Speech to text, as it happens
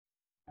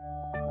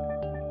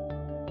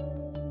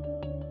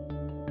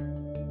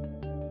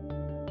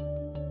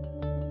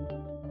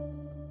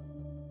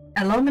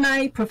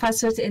alumni,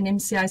 professors, and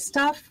MCI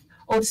staff,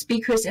 all the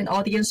speakers and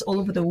audience all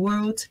over the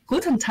world.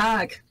 Guten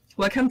Tag.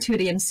 Welcome to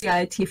the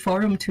MCIT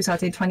Forum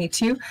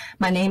 2022.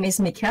 My name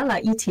is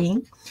Michaela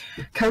Yiting,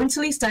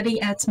 currently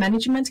studying at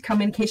Management,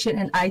 Communication,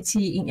 and IT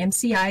in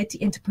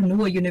MCIT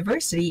Entrepreneur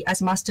University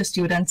as master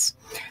student.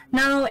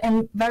 Now,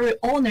 I'm very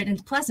honored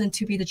and pleasant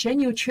to be the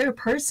genuine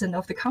chairperson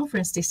of the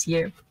conference this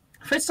year.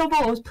 First of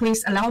all,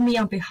 please allow me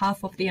on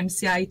behalf of the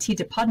MCIT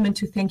department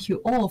to thank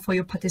you all for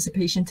your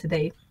participation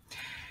today.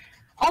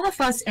 All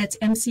of us at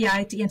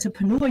MCIT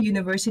Entrepreneur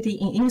University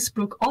in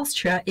Innsbruck,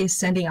 Austria, is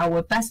sending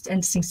our best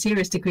and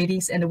sincerest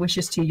greetings and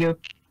wishes to you.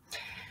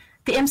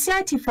 The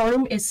MCIT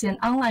Forum is an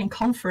online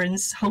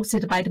conference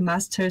hosted by the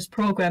Master's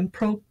Program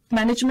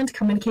Management,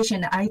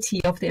 Communication, and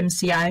IT of the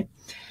MCI.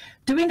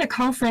 During the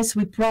conference,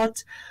 we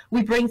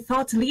bring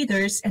thought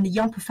leaders and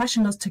young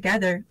professionals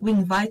together. We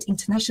invite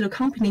international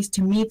companies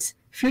to meet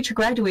future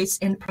graduates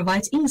and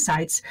provide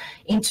insights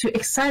into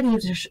exciting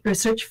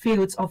research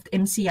fields of the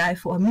MCI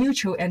for a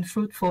mutual and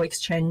fruitful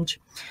exchange.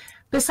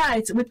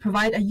 Besides, we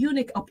provide a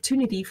unique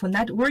opportunity for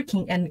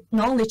networking and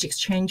knowledge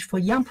exchange for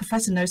young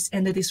professionals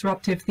and the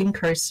disruptive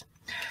thinkers.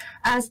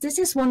 As this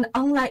is one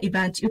online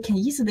event, you can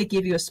easily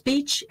give your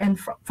speech and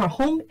from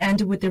home,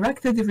 and we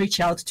directly reach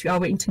out to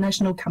our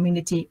international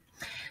community.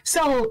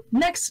 So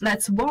next,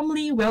 let's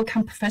warmly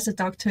welcome Professor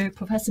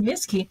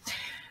Mirski,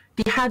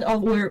 the head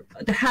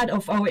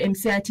of our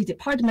MCIT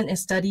Department and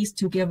Studies,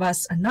 to give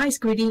us a nice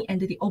greeting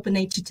and the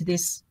opening to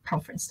this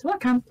conference.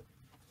 Welcome.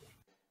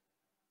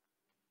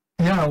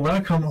 Yeah,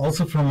 welcome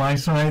also from my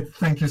side.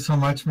 Thank you so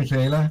much,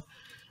 Michaela.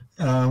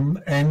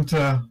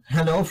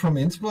 Hello from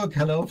Innsbruck.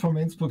 Hello from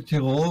Innsbruck,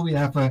 Tirol. We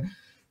have a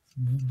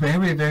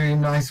very, very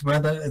nice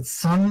weather. It's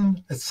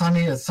sunny,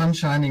 a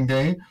sun-shining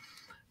day.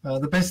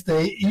 The best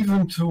day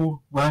even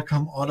to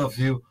welcome all of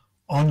you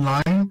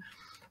online.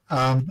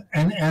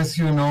 And as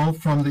you know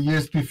from the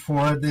years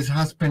before, this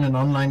has been an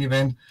online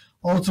event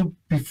also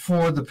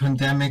before the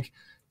pandemic,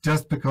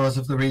 just because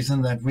of the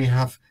reason that we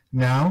have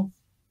now,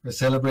 we're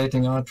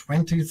celebrating our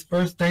 20th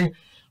birthday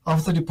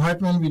of the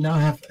department. We now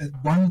have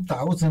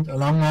 1,000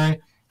 alumni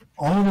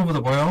all over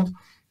the world,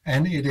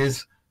 and it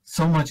is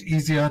so much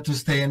easier to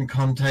stay in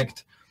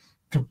contact,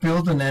 to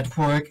build a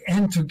network,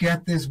 and to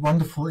get this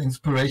wonderful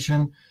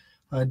inspiration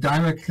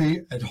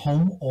directly at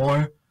home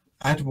or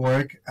at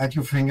work at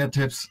your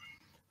fingertips,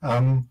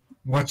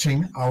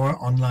 watching our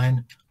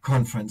online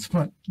conference.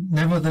 But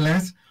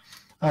nevertheless,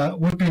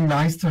 would be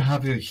nice to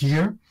have you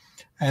here.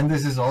 And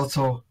this is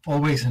also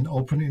always an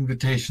open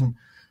invitation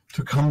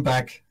to come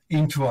back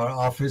into our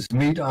office,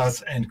 meet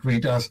us and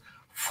greet us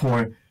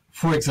for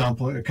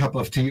example, a cup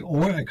of tea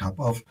or a cup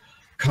of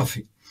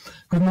coffee.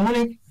 Good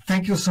morning.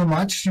 Thank you so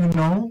much. You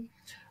know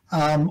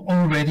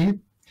already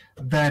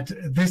that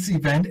this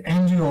event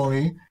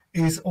annually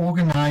is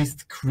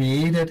organized,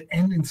 created,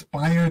 and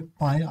inspired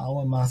by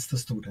our master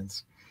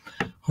students,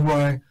 who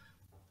are,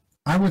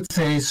 I would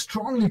say,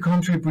 strongly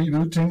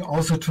contributing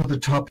also to the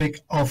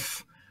topic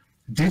of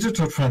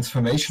digital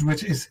transformation,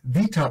 which is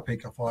the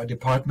topic of our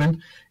department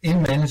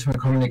in management,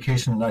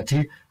 communication, and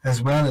IT,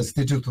 as well as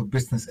digital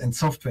business and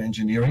software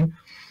engineering.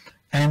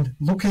 And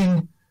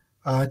looking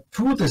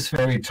to this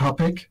very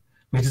topic,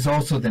 which is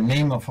also the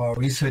name of our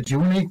research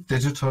unit,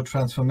 digital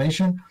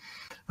transformation,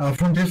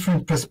 from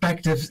different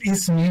perspectives,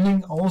 is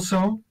meaning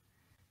also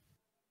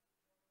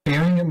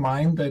bearing in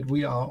mind that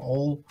we are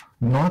all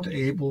not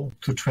able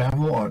to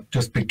travel or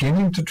just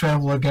beginning to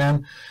travel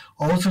again,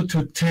 also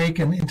to take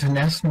an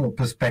international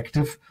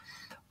perspective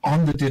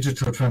on the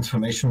digital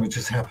transformation which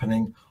is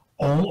happening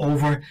all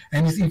over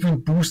and is even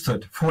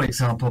boosted, for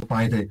example,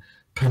 by the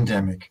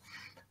pandemic.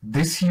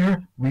 This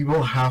year, we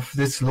will have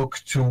this look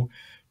to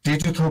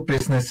digital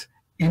business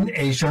in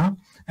Asia,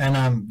 and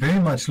I'm very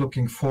much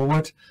looking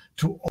forward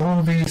to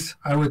all these,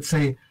 I would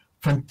say,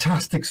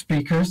 fantastic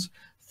speakers.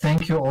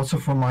 Thank you also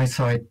from my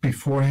side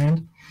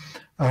beforehand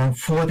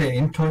for their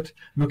input.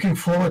 Looking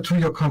forward to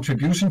your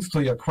contributions,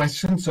 to your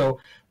questions. So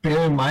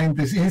bear in mind,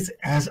 this is,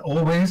 as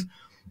always,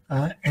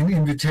 an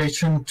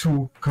invitation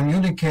to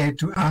communicate,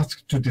 to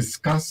ask, to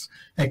discuss,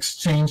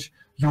 exchange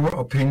your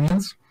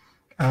opinions.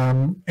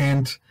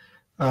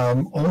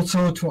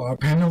 Also to our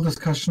panel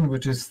discussion,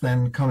 which is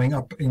then coming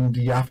up in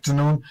the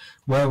afternoon,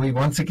 where we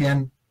once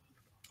again,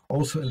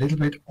 also a little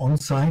bit on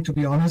site, to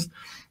be honest,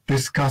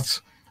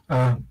 discuss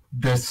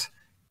this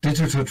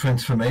digital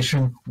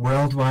transformation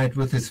worldwide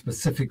with a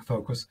specific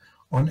focus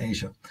on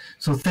Asia.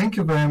 So thank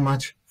you very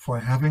much for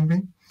having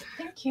me.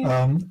 Thank you.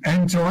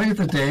 Enjoy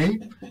the day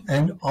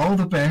and all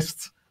the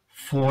best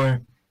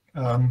for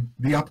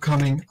the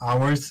upcoming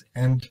hours.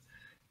 And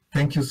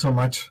thank you so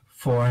much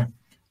for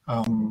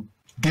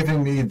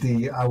giving me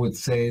the, I would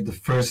say, the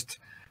first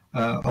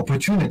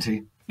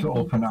opportunity to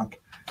open up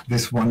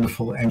this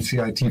wonderful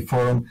MCIT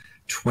Forum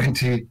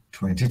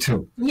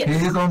 2022. Yes.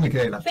 Here you go,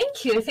 Michaela.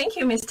 Thank you,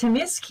 Mr.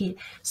 Mirski.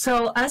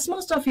 So as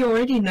most of you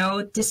already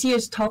know, this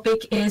year's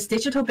topic is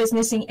digital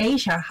business in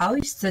Asia. How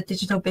is the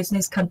digital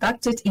business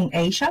conducted in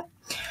Asia?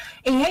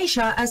 In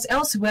Asia, as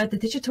elsewhere, the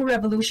digital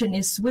revolution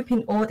is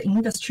sweeping all the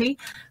industry,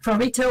 from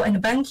retail and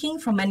banking,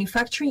 from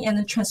manufacturing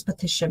and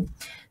transportation.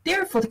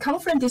 Therefore, the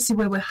conference this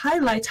year will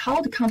highlight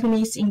how the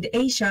companies in the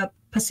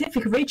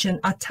Asia-Pacific region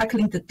are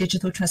tackling the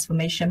digital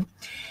transformation.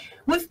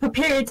 We've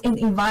prepared and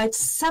invite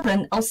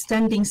 7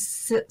 outstanding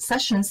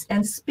sessions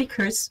and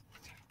speakers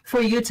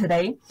for you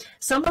today.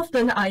 Some of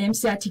them are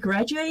MCIT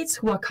graduates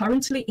who are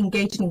currently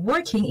engaged in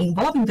working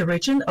involving the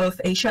region of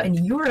Asia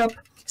and Europe.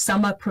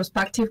 Some are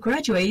prospective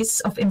graduates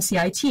of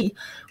MCIT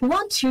who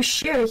want to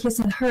share his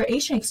and her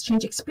Asian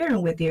exchange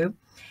experience with you.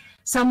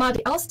 Some are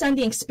the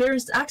outstanding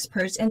experienced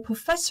experts and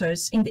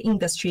professors in the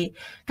industry,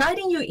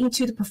 guiding you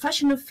into the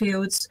professional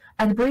fields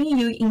and bringing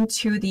you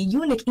into the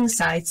unique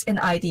insights and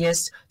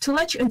ideas to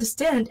let you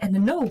understand and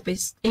know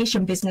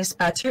Asian business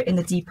better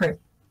and deeper.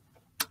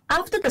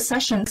 After the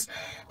sessions,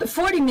 the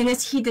 40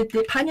 minutes heated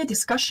panel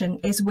discussion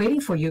is waiting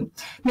for you.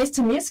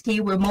 Mr. Mirski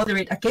will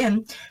moderate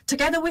again,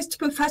 together with 2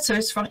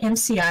 professors from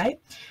MCI,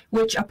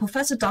 which are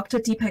Professor Dr.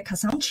 Deepak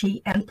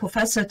Kasanchi and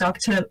Professor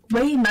Dr.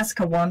 Wei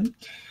Maskawan.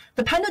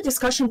 The panel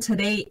discussion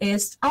today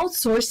is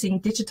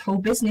outsourcing digital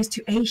business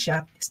to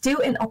Asia, still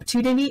an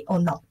opportunity or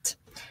not?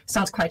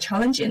 Sounds quite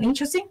challenging and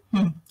interesting?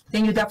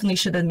 Then you definitely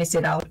shouldn't miss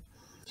it out.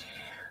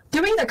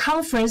 During the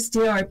conference,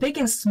 there are big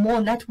and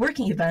small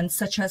networking events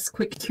such as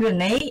quick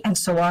Q&A and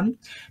so on.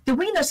 The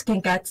winners can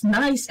get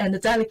nice and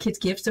delicate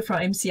gifts from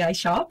MCI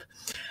shop.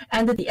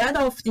 And at the end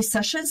of the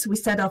sessions, we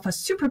set off a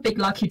super big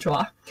lucky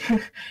draw.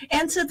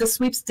 Enter the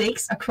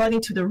sweepstakes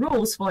according to the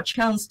rules for a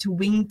chance to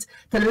win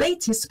the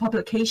latest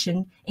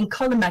publication in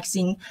Color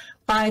Magazine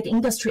by the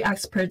industry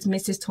expert,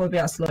 Mrs.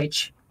 Tobias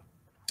Leutsch.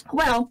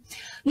 Well,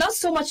 not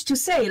so much to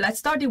say. Let's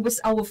start with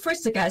our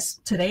first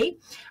guest today,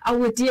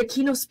 our dear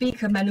keynote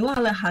speaker,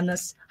 Manuela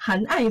Hannes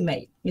Han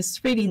Aimei. It's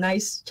a really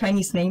nice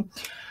Chinese name.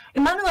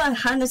 Manuela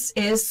Hannes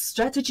is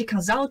strategy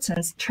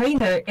consultant,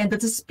 trainer, and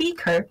the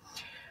speaker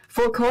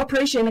for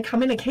cooperation and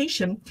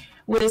communication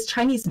with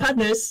Chinese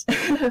partners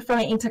from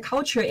an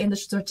intercultural and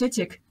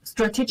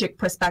strategic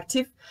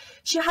perspective.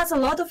 She has a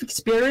lot of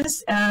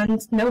experience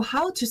and know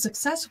how to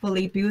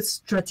successfully build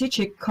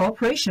strategic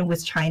cooperation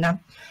with China.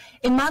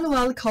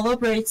 Emmanuel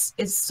collaborates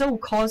in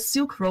so-called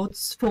Silk Road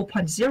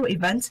 4.0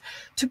 event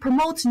to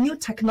promote new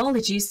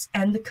technologies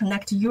and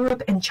connect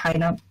Europe and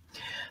China.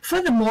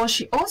 Furthermore,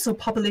 she also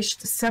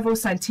published several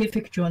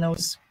scientific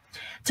journals.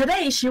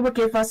 Today, she will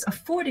give us a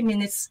 40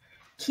 minutes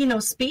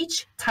keynote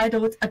speech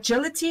titled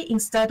Agility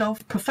Instead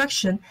of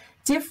Perfection,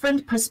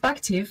 Different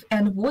Perspective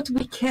and What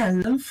We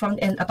Can Learn from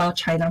and About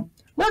China.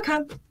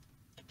 Welcome.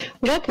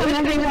 Welcome,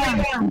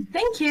 everyone.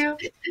 Thank you.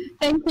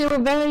 Thank you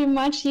very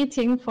much,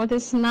 Yiting, for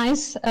this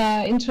nice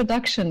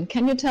introduction.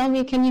 Can you tell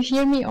me, can you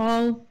hear me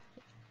all?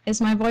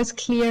 Is my voice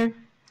clear?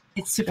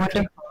 It's super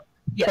wonderful.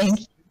 Yes. Thank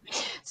you.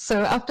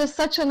 So after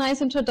such a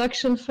nice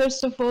introduction,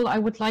 first of all, I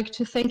would like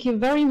to thank you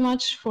very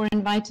much for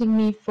inviting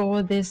me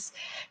for this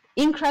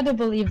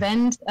incredible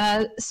event.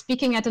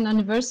 Speaking at an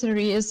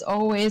anniversary is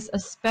always a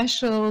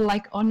special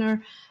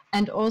honor.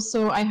 And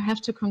also, I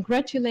have to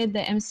congratulate the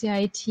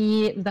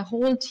MCIT, the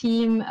whole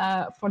team,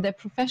 for their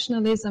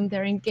professionalism,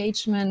 their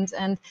engagement,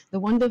 and the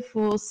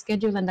wonderful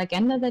schedule and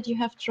agenda that you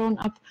have drawn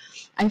up.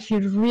 I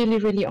feel really,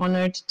 really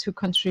honored to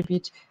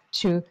contribute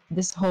to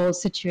this whole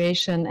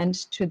situation and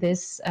to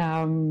this,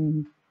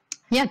 to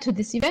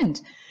this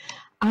event.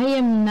 I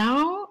am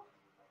now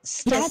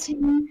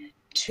starting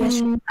to... Yes,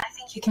 I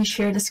think you can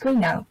share the screen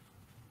now.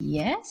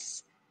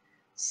 Yes.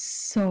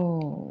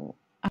 So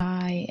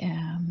I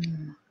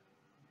am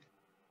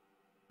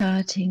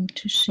starting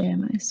to share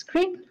my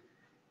screen.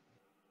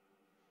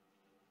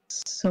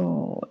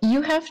 So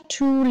you have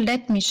to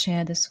let me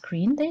share the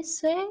screen, they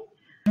say.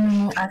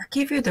 I'll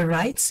give you the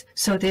rights.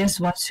 So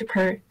there's one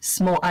super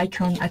small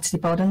icon at the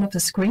bottom of the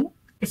screen.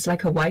 It's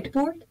like a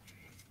whiteboard.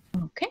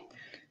 Okay.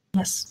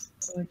 Yes.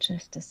 So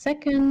just a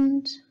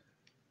second.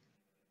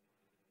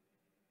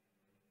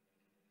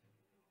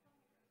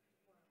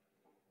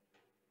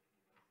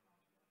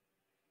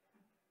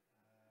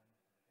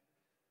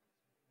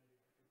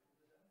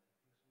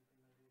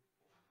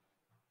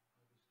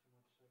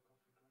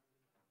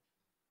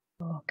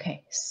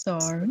 Okay,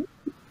 sorry.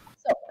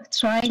 So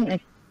trying again.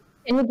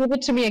 Can you give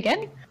it to me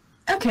again?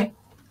 Okay,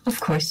 of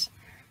course.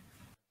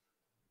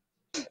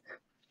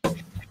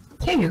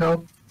 Here you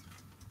go.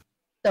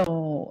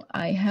 So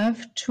I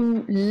have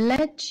to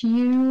let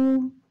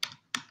you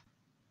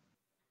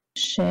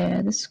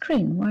share the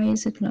screen. Why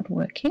is it not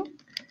working?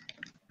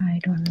 I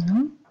don't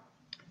know.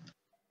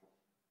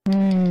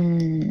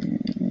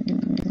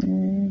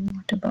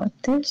 What about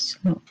this?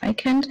 No, I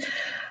can't.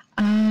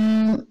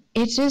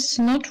 It is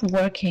not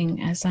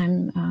working as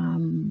I'm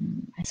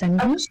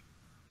used.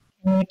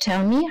 Can you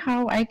tell me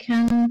how I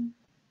can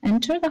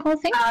enter the whole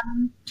thing?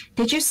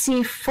 Did you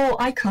see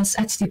 4 icons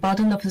at the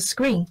bottom of the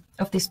screen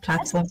of this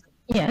platform?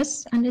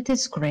 Yes, and it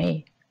is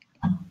gray.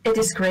 It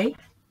is great.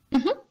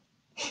 Mm-hmm.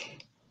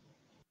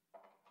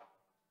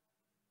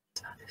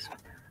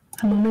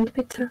 A moment,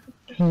 bitte.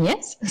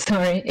 Yes,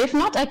 sorry. If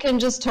not, I can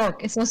just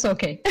talk. It's also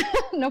okay.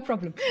 No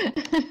problem.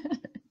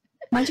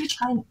 Might you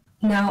try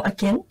now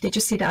again? Did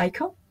you see the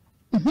icon?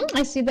 Mm-hmm.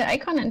 I see the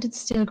icon and it's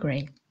still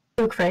gray.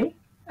 Still gray?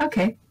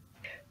 Okay.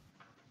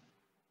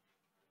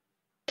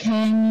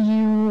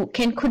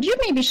 Could you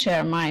maybe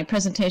share my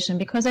presentation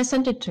because I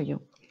sent it to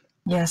you?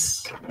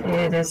 Yes,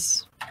 it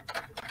is.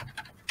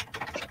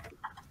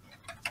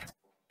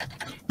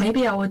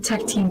 Maybe our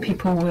tech team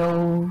people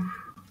will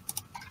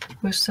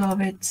solve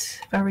it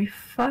very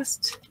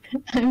fast.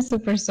 I'm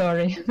super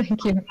sorry.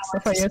 Thank you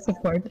for your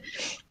support.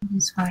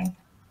 It's fine.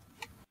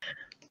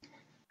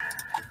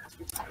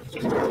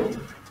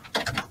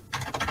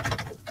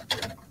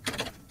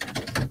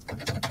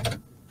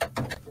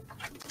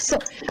 So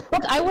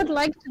what I would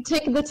like to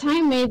take the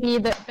time, maybe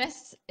the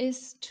best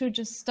is to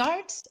just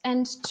start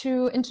and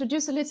to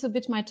introduce a little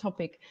bit my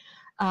topic,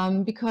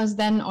 because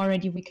then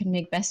already we can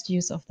make best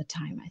use of the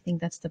time. I think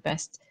that's the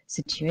best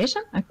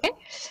situation. Okay.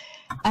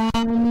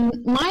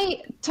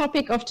 My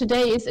topic of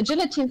today is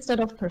agility instead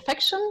of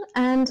perfection,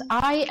 and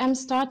I am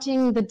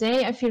starting the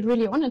day, I feel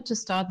really honored to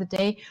start the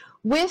day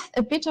with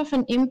a bit of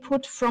an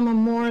input from a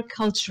more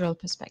cultural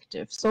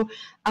perspective. So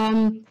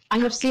I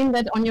have seen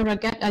that on your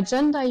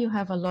agenda you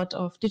have a lot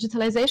of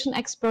digitalization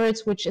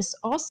experts, which is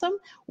awesome.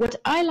 What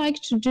I like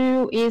to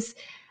do is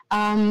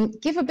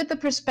give a bit the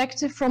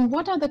perspective from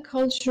what are the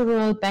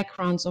cultural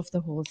backgrounds of the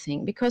whole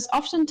thing, because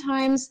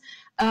oftentimes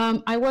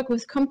I work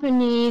with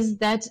companies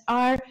that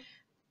are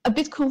a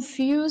bit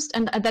confused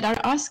and that are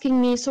asking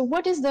me, so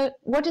what is the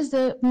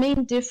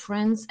main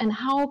difference and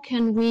how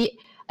can we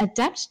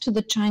adapt to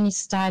the Chinese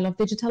style of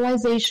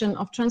digitalization,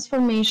 of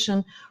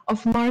transformation,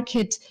 of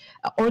market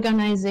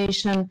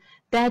organization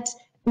that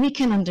we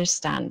can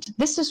understand.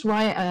 This is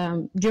why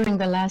during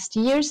the last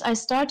years I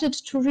started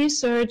to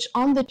research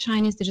on the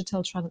Chinese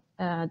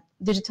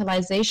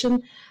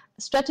digitalization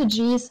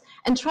strategies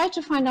and try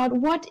to find out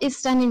what is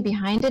standing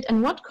behind it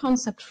and what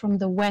concept from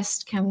the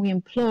West can we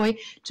employ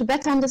to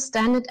better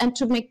understand it and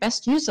to make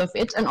best use of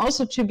it, and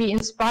also to be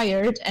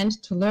inspired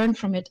and to learn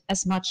from it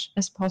as much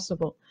as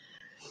possible.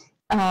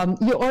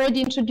 You already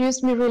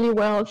introduced me really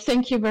well.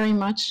 Thank you very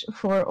much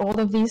for all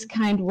of these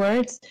kind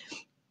words.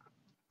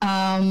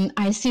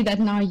 I see that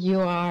now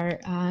you are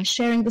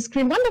sharing the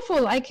screen.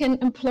 Wonderful, I can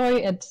employ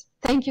it.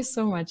 Thank you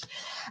so much.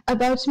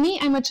 About me,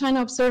 I'm a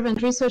China observer and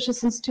researcher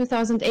since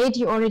 2008.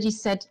 You already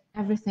said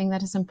everything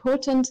that is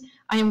important.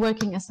 I am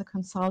working as a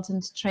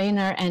consultant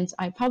trainer and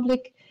I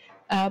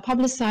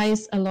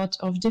publicize a lot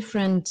of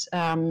different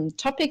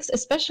topics,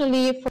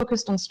 especially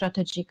focused on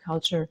strategy,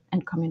 culture,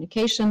 and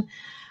communication.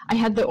 I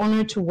had the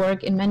honor to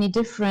work in many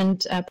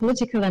different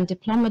political and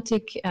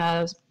diplomatic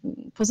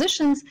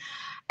positions.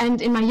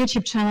 And in my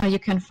YouTube channel, you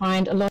can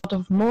find a lot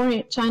of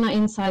more China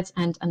insights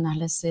and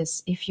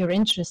analysis if you're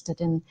interested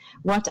in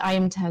what I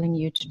am telling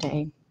you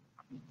today.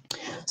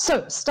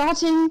 So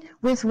starting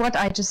with what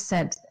I just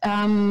said,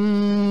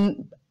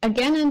 again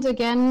and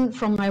again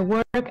from my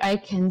work, I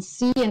can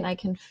see and I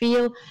can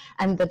feel,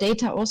 and the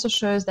data also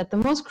shows that the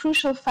most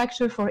crucial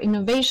factor for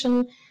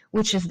innovation,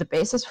 which is the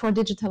basis for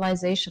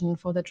digitalization and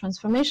for the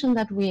transformation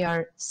that we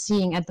are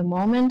seeing at the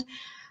moment,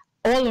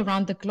 all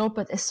around the globe,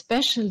 but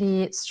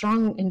especially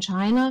strong in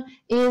China,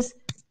 is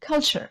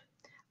culture.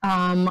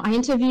 I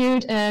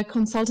interviewed a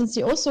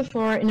consultancy also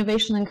for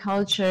innovation and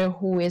culture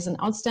who is an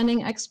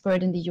outstanding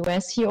expert in the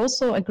US. He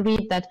also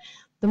agreed that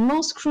the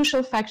most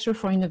crucial factor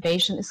for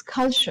innovation is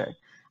culture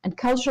and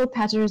cultural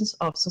patterns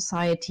of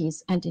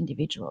societies and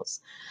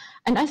individuals.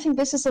 And I think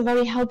this is a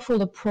very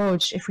helpful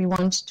approach if we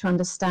want to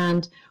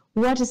understand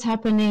what is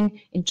happening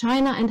in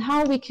China and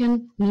how we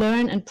can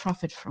learn and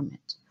profit from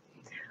it.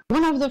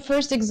 One of the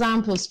first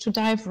examples to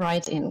dive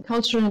right in,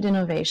 culture and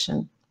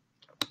innovation.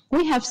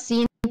 We have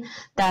seen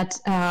that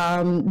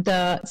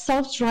the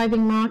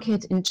self-driving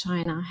market in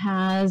China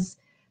has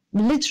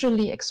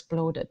literally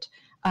exploded.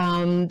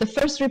 The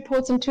first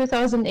reports in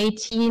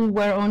 2018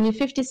 were only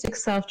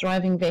 56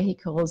 self-driving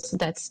vehicles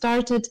that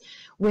started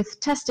with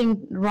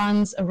testing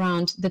runs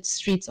around the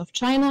streets of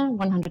China,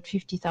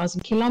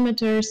 150,000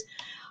 kilometers.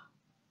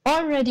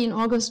 Already in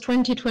August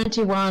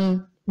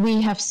 2021,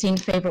 we have seen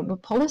favorable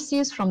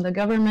policies from the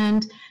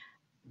government,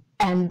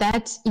 and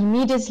that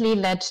immediately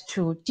led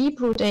to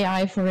Deep-Root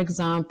AI, for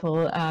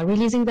example,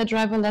 releasing the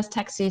driverless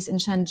taxis in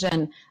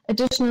Shenzhen,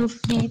 additional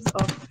fleets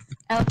of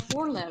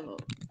L4 level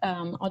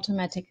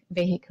automatic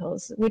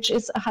vehicles, which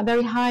is a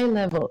very high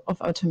level of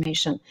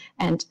automation,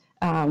 and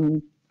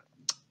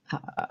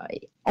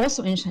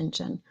also in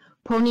Shenzhen.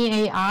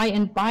 Pony AI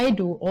and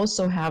Baidu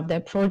also have their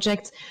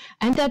projects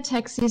and their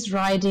taxis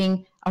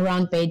riding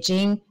around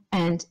Beijing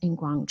and in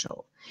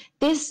Guangzhou.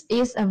 This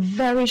is a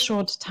very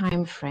short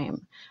time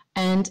frame.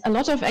 And a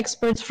lot of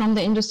experts from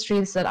the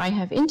industries that I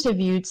have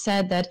interviewed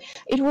said that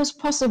it was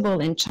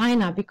possible in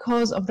China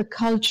because of the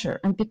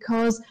culture and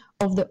because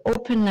of the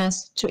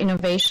openness to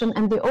innovation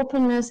and the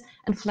openness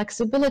and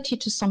flexibility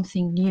to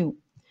something new.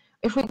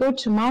 If we go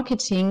to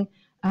marketing,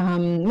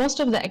 Most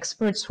of the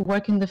experts who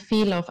work in the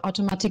field of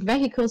automatic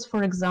vehicles,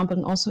 for example,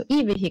 and also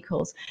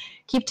e-vehicles,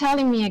 keep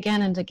telling me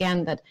again and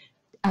again that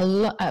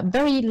a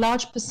very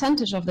large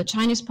percentage of the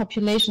Chinese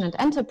population and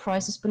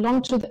enterprises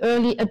belong to the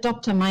early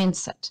adopter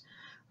mindset.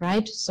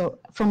 Right? So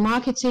for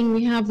marketing,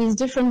 we have these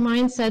different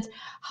mindsets.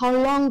 How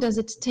long does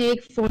it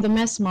take for the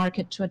mass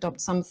market to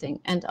adopt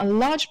something? And a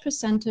large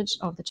percentage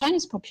of the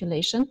Chinese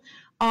population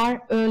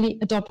are early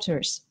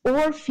adopters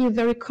or feel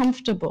very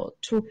comfortable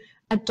to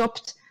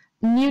adopt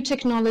new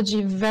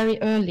technology very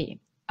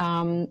early.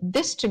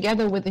 This,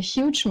 together with a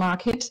huge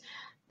market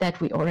that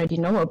we already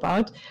know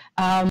about,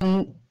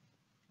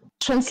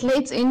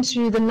 translates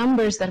into the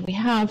numbers that we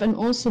have and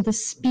also the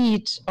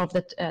speed of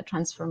the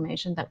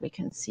transformation that we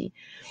can see.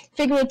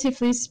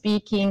 Figuratively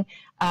speaking,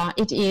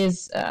 it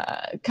is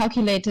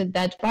calculated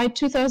that by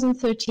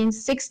 2013,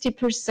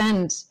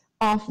 60%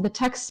 of the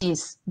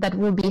taxis that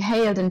will be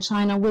hailed in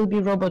China will be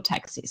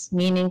robo-taxis,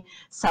 meaning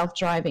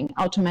self-driving,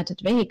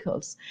 automated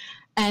vehicles.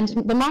 And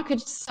the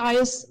market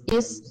size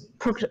is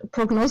the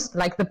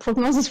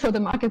prognosis for the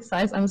market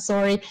size,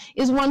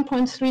 is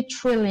 1.3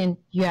 trillion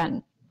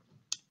yuan.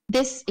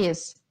 This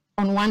is,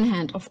 on one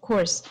hand, of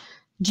course,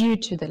 due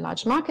to the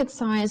large market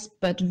size,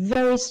 but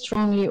very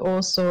strongly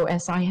also,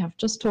 as I have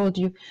just told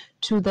you,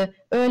 to the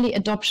early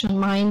adoption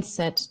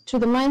mindset, to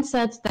the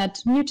mindset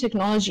that new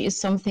technology is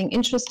something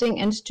interesting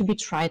and to be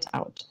tried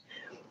out.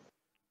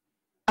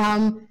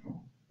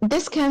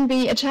 This can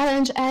be a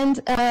challenge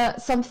and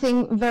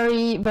something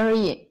very,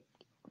 very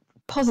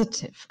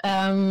positive.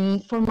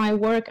 For my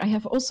work, I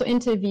have also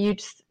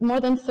interviewed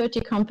more than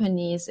 30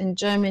 companies in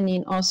Germany,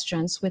 in Austria,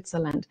 and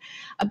Switzerland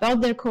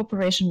about their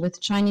cooperation with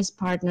Chinese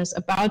partners,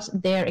 about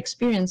their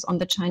experience on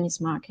the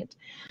Chinese market.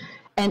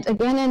 And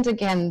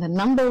again, the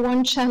number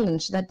one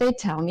challenge that they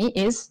tell me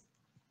is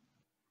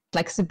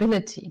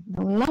flexibility.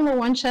 The number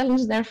one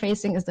challenge they're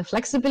facing is the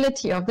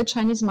flexibility of the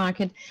Chinese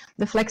market,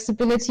 the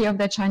flexibility of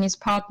their Chinese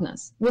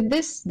partners. With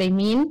this, they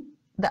mean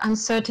the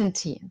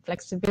uncertainty.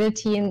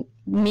 Flexibility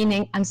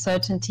meaning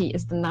uncertainty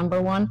is the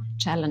number one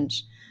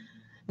challenge.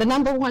 The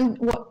number one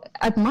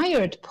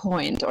admired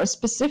point or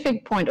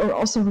specific point or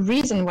also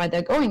reason why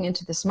they're going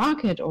into this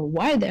market or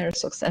why they're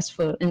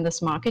successful in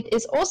this market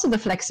is also the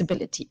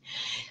flexibility.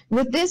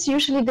 With this,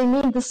 usually they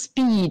mean the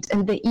speed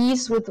and the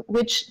ease with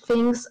which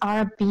things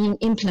are being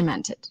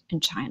implemented in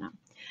China.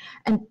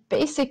 And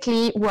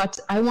basically what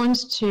I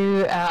want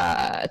to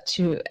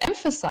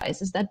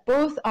emphasize is that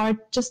both are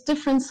just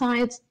different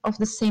sides of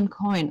the same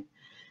coin.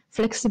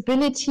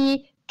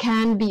 Flexibility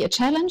can be a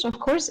challenge, of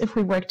course, if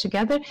we work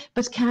together,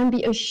 but can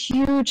be a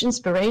huge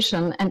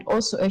inspiration and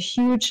also a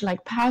huge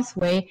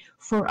pathway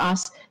for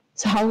us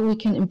to how we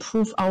can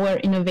improve our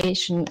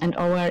innovation and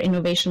our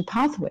innovation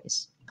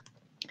pathways.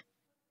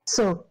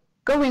 So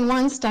going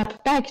one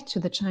step back to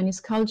the Chinese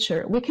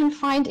culture, we can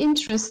find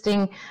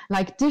interesting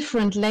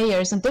different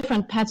layers and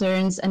different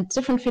patterns and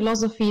different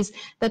philosophies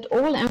that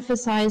all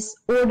emphasize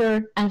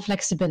order and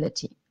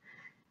flexibility.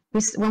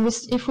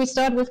 If we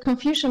start with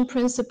Confucian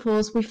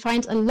principles, we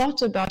find a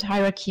lot about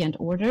hierarchy and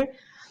order.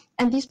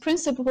 And these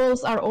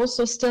principles are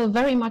also still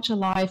very much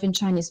alive in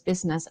Chinese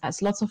business,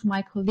 as lots of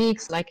my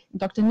colleagues, like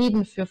Dr.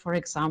 Niedenführ, for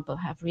example,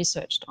 have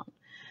researched on.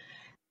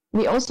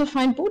 We also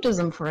find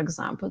Buddhism, for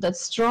example, that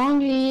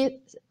strongly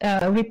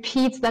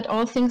repeats that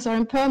all things are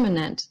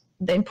impermanent,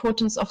 the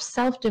importance of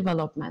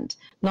self-development,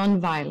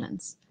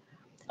 non-violence.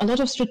 A lot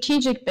of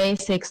strategic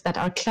basics that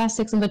are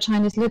classics in the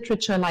Chinese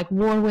literature, like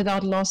war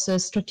without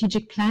losses,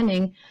 strategic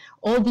planning,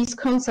 all these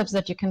concepts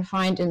that you can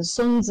find in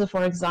Sun Tzu,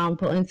 for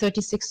example, in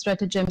 36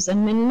 Stratagems,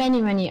 and in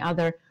many, many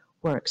other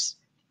works.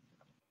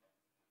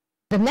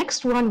 The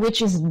next one,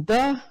 which is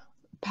the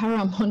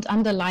paramount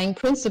underlying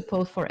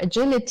principle for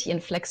agility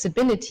and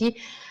flexibility,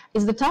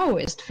 is the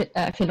Taoist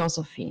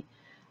philosophy.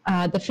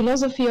 The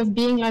philosophy of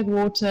being like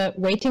water,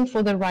 waiting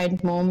for the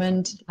right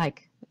moment,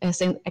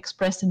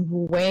 expressed in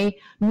Wu Wei,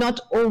 not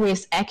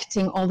always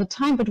acting all the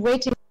time, but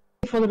waiting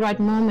for the right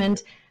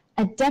moment,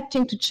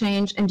 adapting to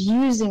change and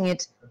using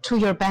it to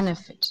your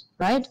benefit,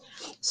 right?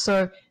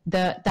 So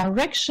the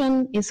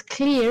direction is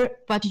clear,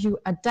 but you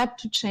adapt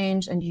to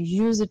change and you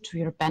use it to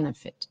your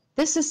benefit.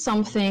 This is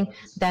something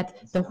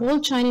that the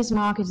whole Chinese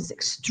market is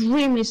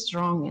extremely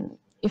strong in.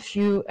 If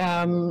you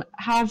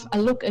have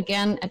a look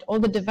again at all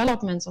the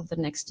developments of the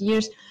next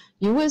years,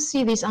 you will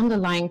see these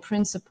underlying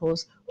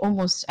principles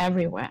almost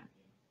everywhere.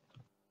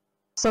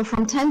 So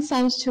from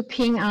Tencent to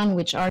Ping An,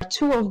 which are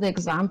two of the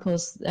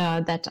examples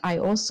that I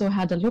also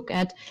had a look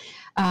at,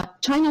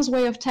 China's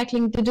way of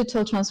tackling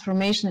digital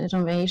transformation and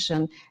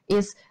innovation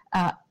is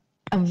a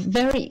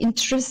very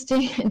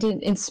interesting and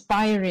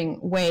inspiring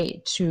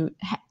way to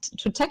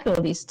tackle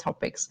these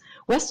topics.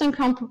 Western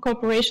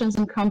corporations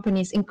and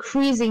companies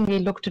increasingly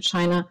look to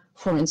China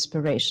for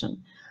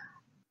inspiration.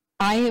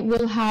 I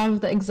will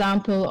have the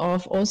example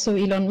of also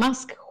Elon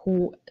Musk,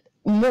 who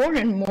more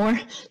and more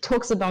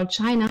talks about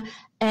China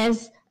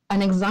as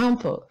an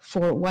example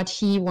for what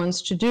he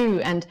wants to do.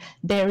 And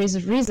there is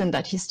a reason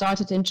that he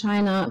started in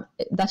China,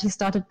 that he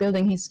started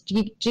building his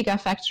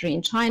gigafactory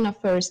in China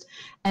first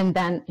and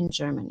then in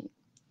Germany.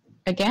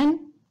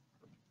 Again,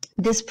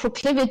 this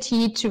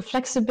proclivity to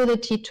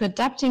flexibility, to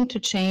adapting to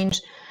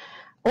change.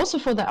 Also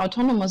for the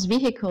autonomous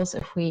vehicles,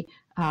 if we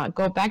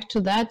go back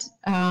to that,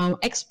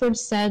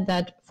 experts said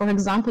that, for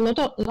example,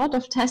 a lot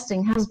of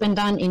testing has been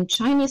done in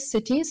Chinese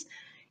cities,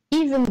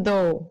 even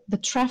though the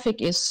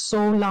traffic is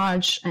so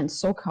large and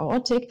so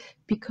chaotic,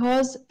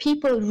 because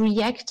people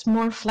react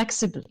more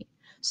flexibly.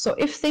 So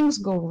if things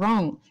go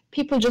wrong,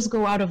 people just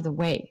go out of the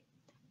way.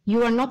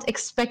 You are not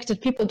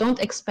expected, people don't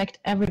expect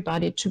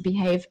everybody to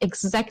behave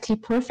exactly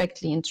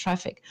perfectly in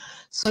traffic.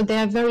 So they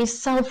are very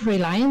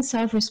self-reliant,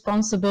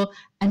 self-responsible,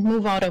 and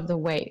move out of the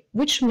way,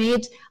 which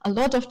made a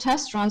lot of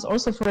test runs,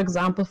 also, for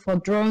example, for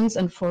drones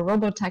and for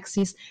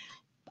robotaxis,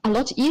 a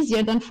lot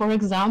easier than, for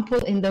example,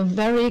 in the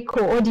very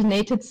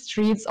coordinated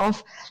streets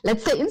of,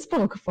 let's say,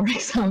 Innsbruck, for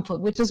example,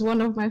 which is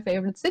one of my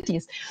favorite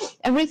cities.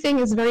 Everything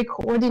is very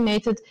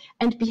coordinated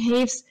and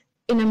behaves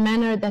in a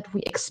manner that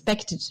we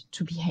expect it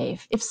to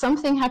behave. If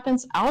something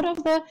happens out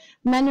of the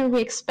manner we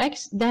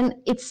expect,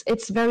 then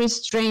it's very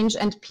strange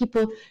and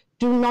people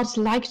do not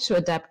like to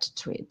adapt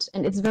to it.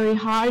 And it's very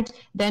hard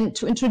then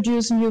to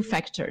introduce new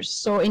factors.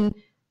 So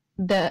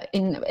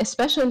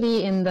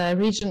especially in the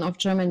region of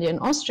Germany and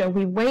Austria,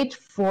 we wait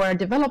for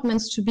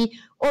developments to be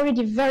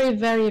already very,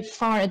 very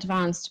far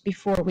advanced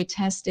before we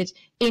test it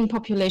in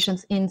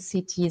populations, in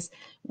cities,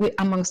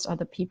 amongst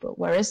other people.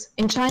 Whereas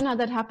in China,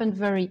 that happened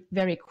very,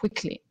 very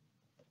quickly.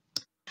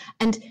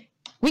 And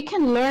we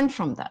can learn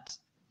from that.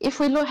 If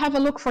we have a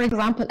look, for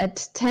example, at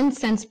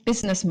Tencent's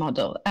business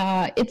model,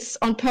 it's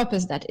on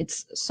purpose that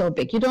it's so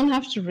big. You don't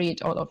have to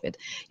read all of it.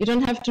 You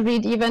don't have to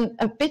read even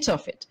a bit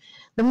of it.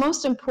 The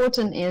most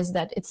important is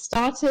that it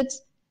started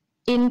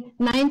in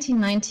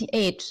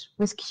 1998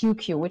 with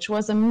QQ, which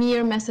was a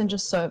mere messenger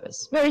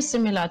service, very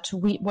similar to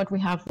what we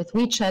have with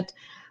WeChat.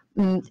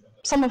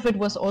 Some of it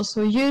was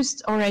also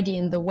used already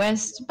in the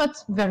West,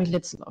 but very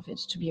little of it,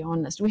 to be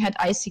honest. We had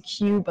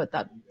ICQ, but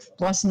that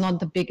was not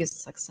the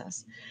biggest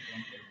success.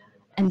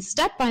 And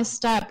step by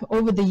step,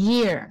 over the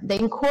year, they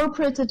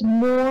incorporated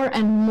more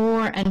and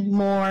more and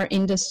more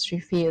industry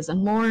fields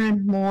and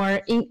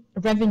more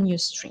revenue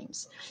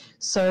streams.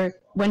 So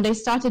when they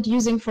started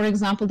using, for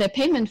example, their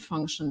payment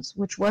functions,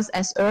 which was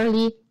as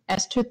early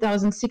as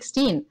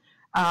 2016,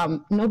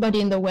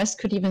 nobody in the West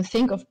could even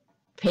think of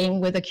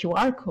paying with a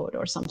QR code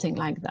or something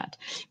like that.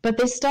 But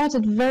they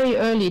started very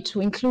early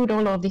to include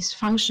all of these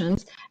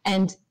functions,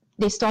 and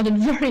they started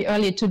very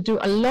early to do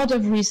a lot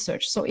of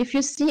research. So if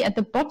you see at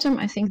the bottom,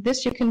 I think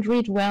this you can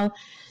read well,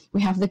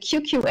 we have the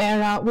QQ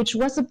era, which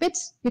was a bit,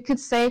 you could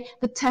say,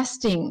 the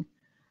testing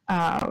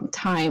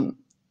time.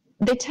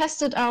 They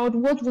tested out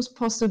what was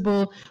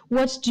possible,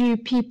 what do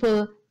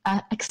people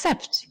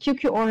accept.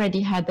 QQ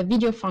already had the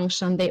video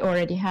function, they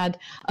already had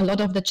a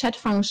lot of the chat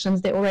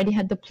functions, they already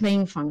had the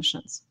playing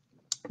functions,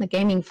 the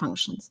gaming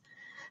functions.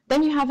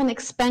 Then you have an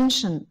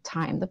expansion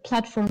time, the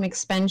platform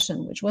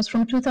expansion, which was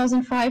from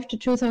 2005 to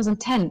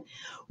 2010,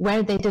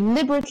 where they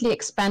deliberately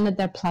expanded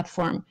their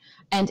platform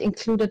and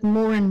included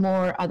more and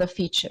more other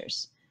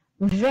features.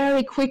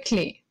 Very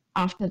quickly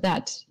after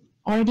that,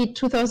 already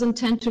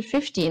 2010 to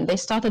 15, they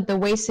started the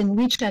Weixin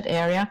WeChat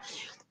area,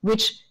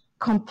 which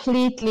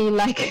completely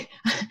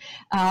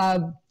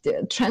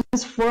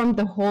transformed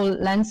the whole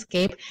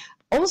landscape.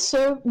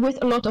 Also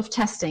with a lot of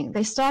testing.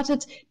 They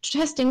started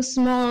testing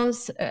small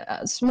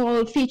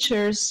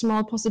features,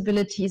 small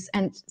possibilities,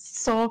 and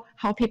saw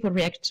how people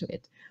react to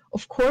it.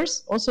 Of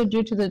course, also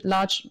due to the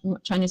large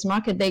Chinese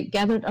market, they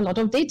gathered a lot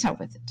of data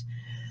with it.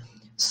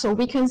 So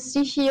we can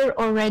see here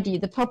already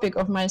the topic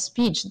of my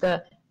speech,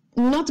 the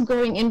not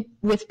going in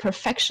with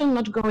perfection,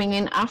 not going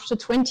in after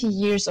 20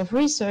 years of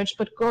research,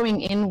 but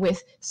going in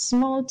with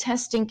small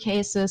testing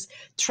cases,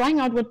 trying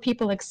out what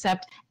people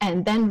accept,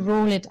 and then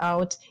roll it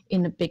out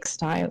in a big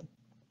style.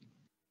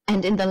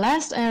 And in the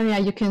last area,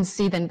 you can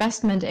see the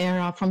investment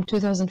era from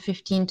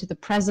 2015 to the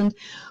present,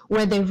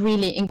 where they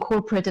really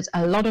incorporated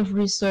a lot of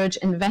research,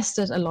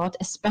 invested a lot,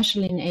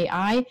 especially in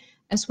AI,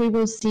 as we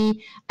will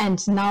see,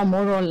 and now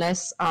more or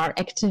less are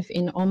active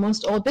in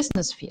almost all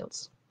business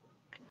fields.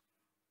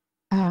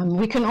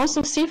 We can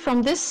also see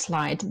from this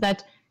slide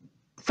that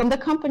from the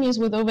companies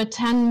with over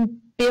 $10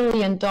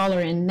 billion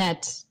in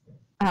net,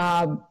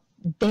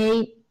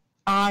 they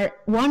are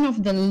one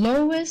of the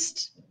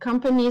lowest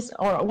companies,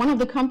 or one of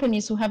the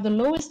companies who have the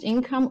lowest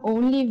income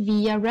only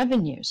via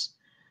revenues.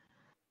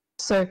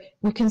 So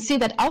we can see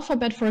that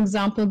Alphabet, for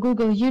example,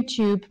 Google,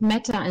 YouTube,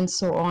 Meta, and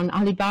so on,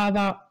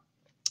 Alibaba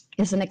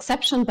is an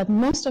exception, but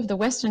most of the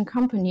Western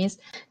companies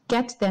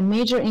get their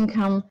major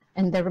income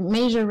and their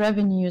major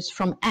revenues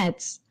from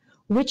ads,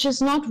 which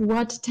is not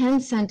what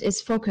Tencent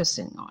is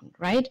focusing on,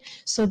 right?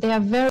 So they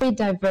are very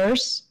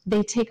diverse.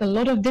 They take a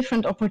lot of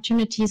different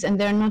opportunities, and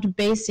they're not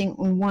basing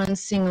on one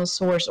single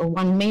source or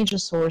one major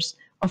source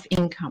of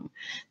income.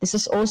 This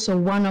is also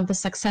one of the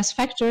success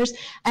factors,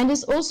 and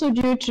is also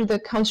due to the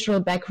cultural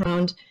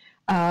background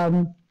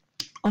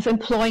of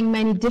employing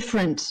many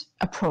different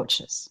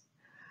approaches.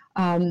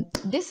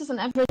 This is an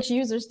average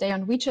user's day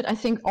on WeChat. I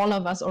think all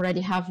of us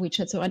already have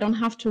WeChat, so I don't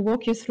have to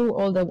walk you through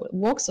all the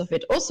walks of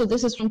it. Also,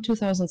 this is from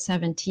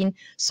 2017,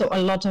 so a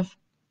lot of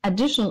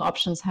additional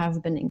options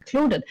have been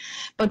included.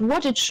 But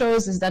what it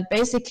shows is that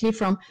basically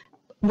from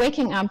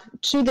waking up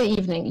to the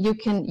evening, you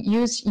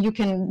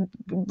can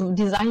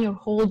design your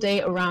whole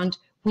day around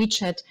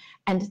WeChat,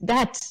 and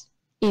that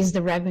is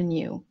the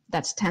revenue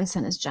that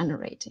Tencent is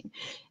generating.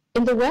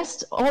 In the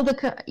West,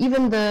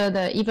 even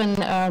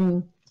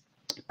the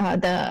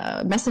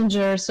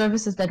messenger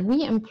services that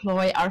we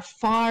employ are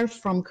far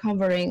from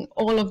covering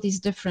all of these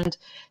different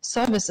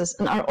services,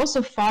 and are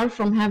also far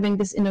from having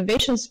this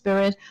innovation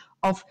spirit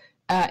of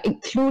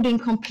including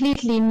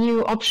completely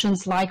new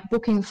options like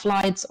booking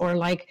flights or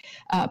like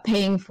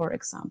paying, for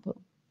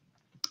example.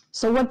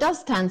 So what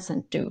does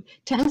Tencent do?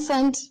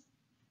 Tencent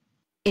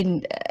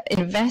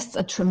invests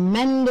a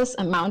tremendous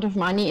amount of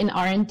money in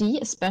R&D,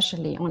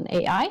 especially on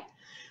AI.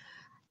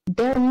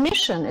 Their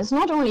mission is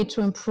not only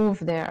to improve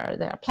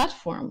their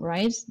platform,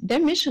 right? Their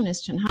mission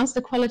is to enhance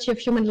the quality of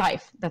human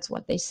life. That's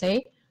what they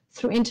say,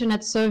 through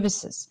internet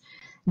services.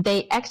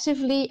 They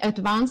actively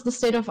advance the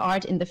state of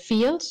art in the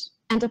field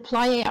and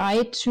apply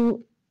AI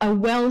to a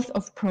wealth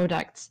of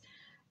products.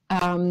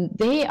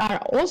 They are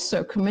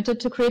also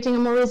committed to creating a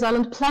more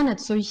resilient planet.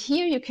 So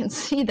here you can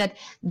see that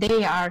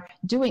they are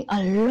doing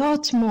a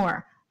lot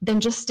more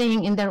than just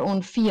staying in their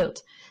own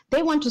field.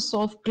 They want to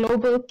solve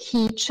global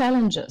key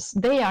challenges.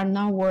 They are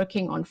now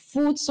working on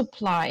food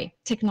supply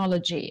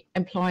technology,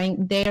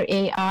 employing their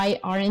AI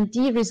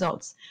R&D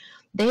results.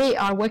 They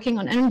are working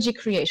on energy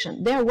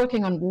creation. They are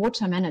working on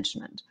water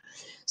management.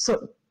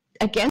 So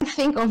again,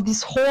 think of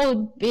this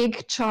whole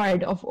big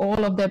chart of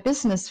all of their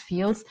business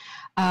fields.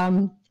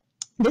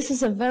 This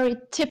is a very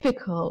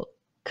typical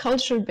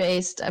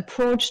culture-based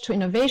approach to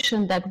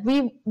innovation, that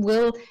we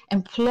will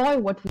employ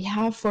what we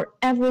have for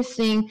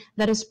everything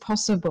that is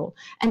possible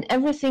and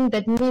everything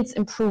that needs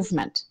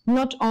improvement,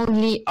 not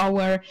only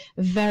our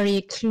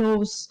very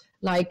close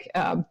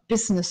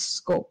business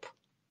scope.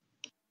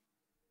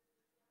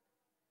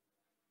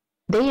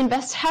 They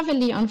invest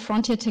heavily on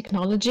frontier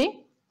technology.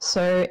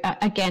 So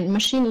again,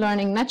 machine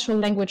learning, natural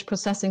language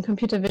processing,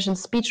 computer vision,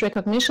 speech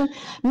recognition.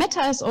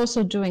 Meta is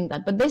also doing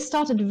that, but they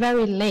started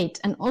very late,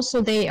 and also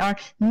they are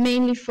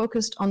mainly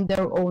focused on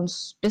their own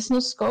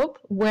business scope,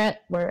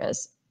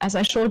 whereas, as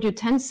I showed you,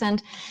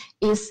 Tencent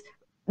is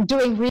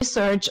doing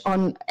research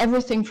on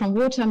everything from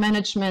water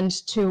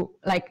management to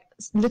like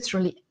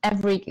literally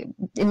every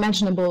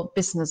imaginable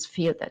business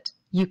field that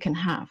you can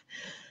have.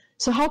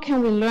 So how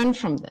can we learn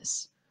from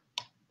this?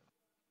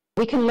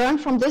 We can learn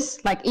from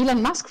this, like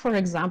Elon Musk, for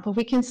example.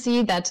 We can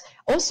see that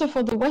also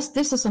for the West,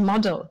 this is a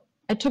model.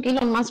 I took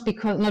Elon Musk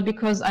not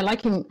because I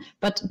like him,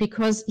 but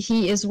because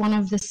he is one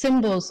of the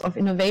symbols of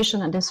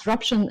innovation and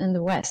disruption in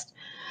the West.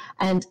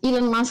 And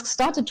Elon Musk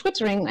started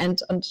twittering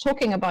and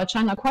talking about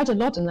China quite a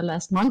lot in the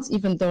last months,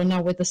 even though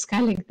now with the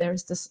Skylink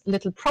there's this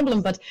little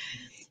problem. But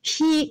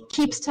he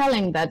keeps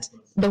telling that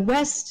the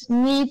West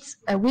needs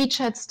a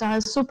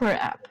WeChat-style super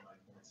app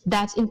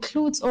that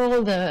includes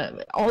all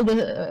the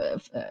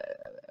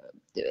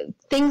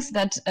things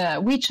that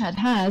WeChat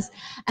has,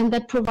 and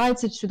that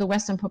provides it to the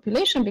Western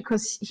population,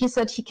 because he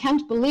said he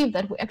can't believe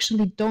that we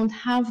actually don't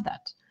have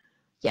that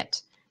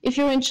yet. If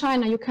you're in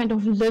China, you kind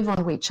of live on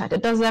WeChat.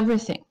 It does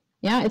everything.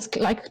 Yeah, it's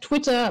like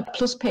Twitter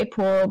plus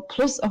PayPal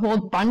plus a whole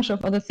bunch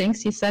of other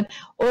things, he said,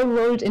 all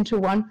rolled into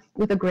one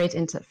with a great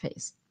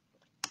interface.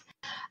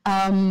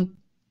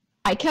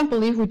 I can't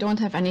believe we don't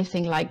have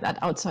anything like that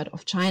outside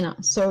of China.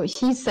 So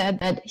he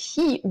said that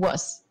he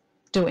was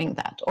doing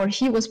that, or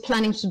he was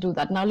planning to do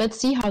that. Now let's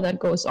see how that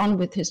goes on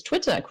with his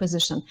Twitter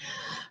acquisition.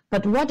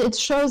 But what it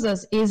shows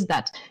us is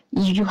that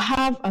you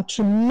have a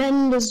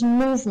tremendous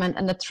movement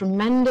and a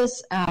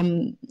tremendous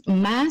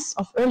mass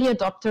of early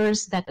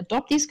adopters that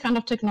adopt these kind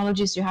of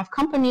technologies. You have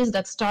companies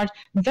that start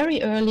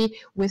very early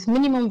with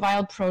minimum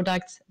viable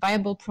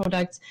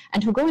products,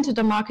 and who go into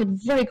the market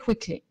very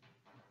quickly,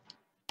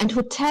 and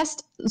who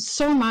test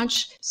so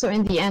much, so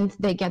in the end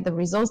they get the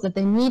results that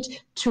they need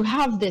to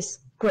have this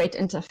great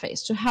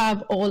interface, to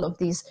have all of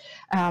these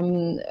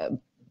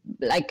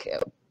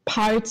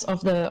parts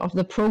of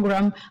the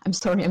program, I'm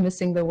sorry, I'm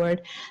missing the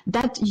word,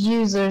 that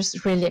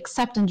users really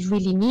accept and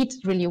really need,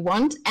 really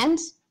want, and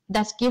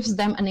that gives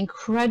them an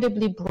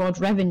incredibly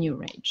broad revenue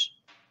range.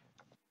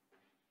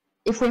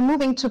 If we're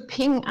moving to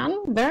Ping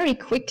An very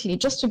quickly,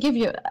 just to give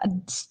you a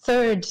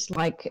third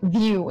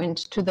view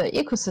into the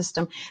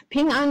ecosystem,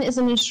 Ping An is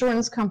an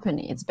insurance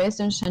company. It's based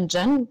in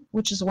Shenzhen,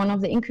 which is one of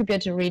the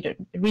incubator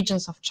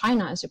regions of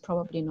China, as you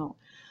probably know.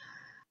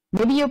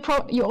 Maybe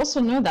you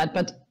also know that,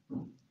 but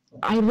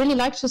I really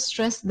like to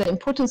stress the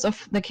importance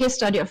of the case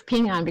study of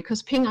Ping An,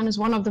 because Ping An is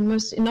one of the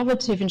most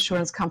innovative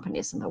insurance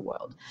companies in the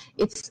world.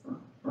 It's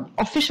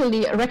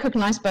officially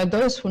recognized by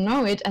those who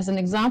know it as an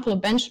example, a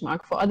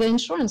benchmark for other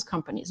insurance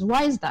companies.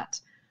 Why is that,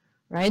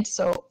 right?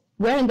 So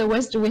where in the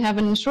West do we have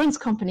an insurance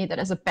company that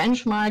is a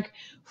benchmark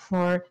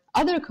for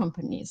other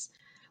companies?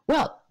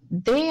 Well,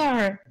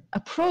 their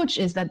approach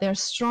is that they're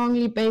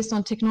strongly based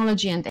on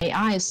technology and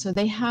AI. So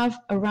they have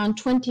around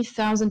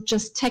 20,000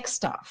 just tech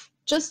staff,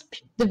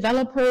 just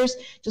developers,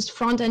 just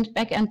front-end,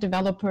 back-end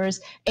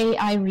developers,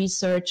 AI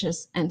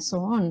researchers, and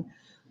so on.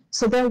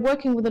 So they're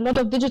working with a lot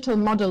of digital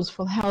models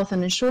for health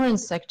and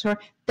insurance sector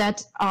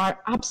that are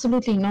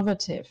absolutely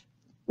innovative.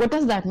 What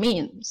does that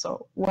mean?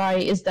 So why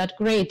is that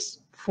great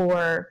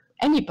for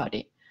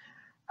anybody?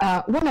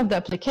 One of the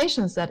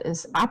applications that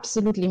is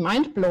absolutely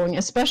mind-blowing,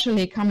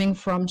 especially coming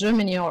from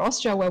Germany or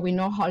Austria, where we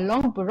know how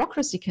long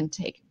bureaucracy can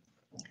take.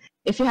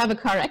 If you have a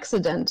car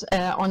accident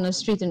on a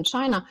street in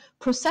China,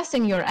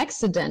 processing your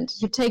accident,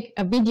 you take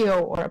a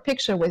video or a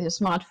picture with your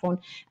smartphone,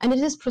 and it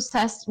is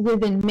processed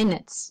within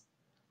minutes.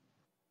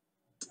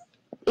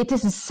 It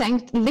is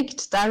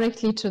linked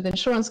directly to the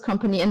insurance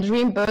company and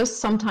reimbursed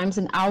sometimes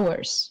in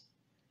hours.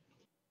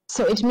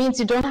 So it means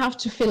you don't have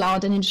to fill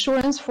out an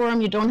insurance form,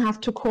 you don't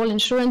have to call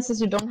insurances,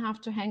 you don't have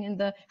to hang in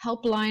the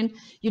helpline,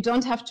 you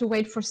don't have to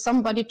wait for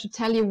somebody to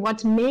tell you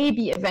what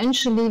maybe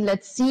eventually,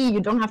 let's see, you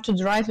don't have to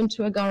drive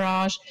into a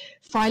garage,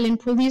 file in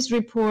police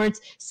reports,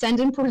 send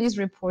in police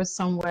reports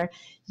somewhere.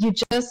 You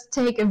just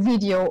take a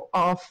video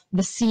of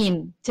the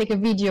scene, take a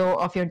video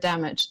of your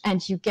damage,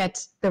 and you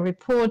get the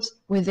report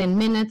within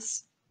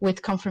minutes,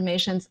 with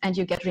confirmations, and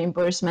you get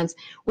reimbursements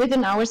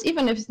within hours.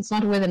 Even if it's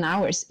not within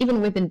hours,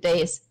 even within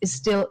days, is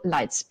still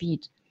light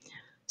speed.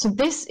 So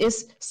this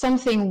is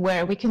something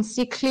where we can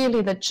see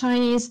clearly that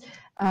Chinese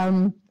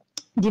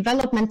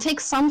development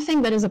takes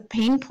something that is a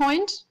pain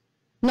point,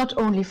 not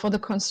only for the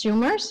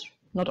consumers,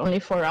 not only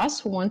for us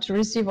who want to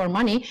receive our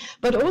money,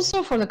 but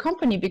also for the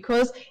company,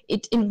 because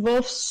it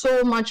involves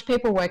so much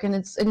paperwork and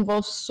it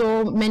involves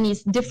so many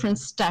different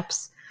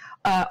steps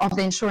of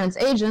the insurance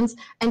agents,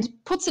 and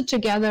puts it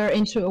together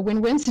into a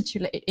win-win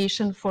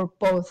situation for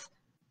both.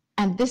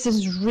 And this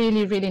is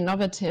really, really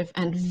innovative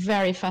and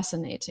very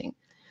fascinating.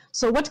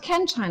 So what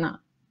can China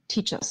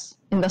teach us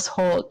in this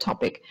whole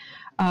topic?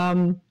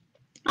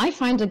 I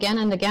find again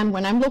and again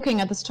when I'm looking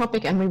at this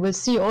topic, and we will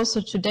see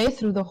also today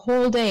through the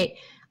whole day,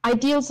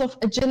 ideals of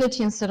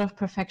agility instead of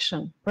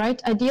perfection,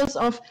 right? Ideals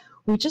of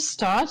we just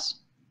start,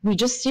 we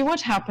just see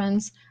what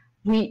happens,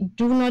 we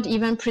do not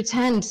even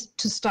pretend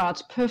to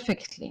start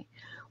perfectly.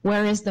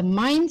 Whereas the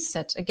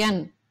mindset,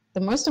 again,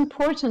 the most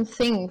important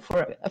thing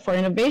for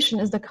innovation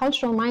is the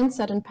cultural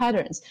mindset and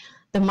patterns.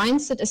 The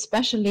mindset,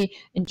 especially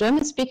in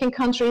German-speaking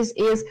countries,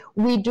 is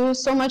we do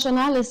so much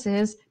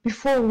analysis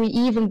before we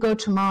even go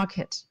to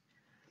market.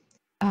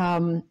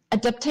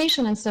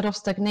 Adaptation instead of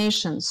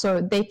stagnation. So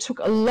they took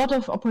a lot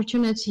of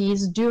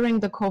opportunities during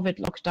the COVID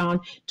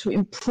lockdown to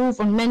improve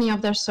on many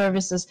of their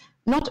services,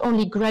 not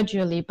only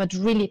gradually, but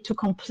really to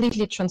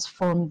completely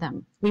transform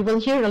them. We will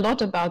hear a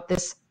lot about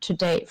this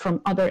today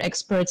from other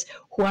experts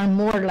who are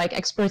more like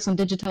experts on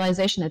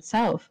digitalization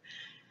itself.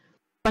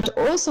 But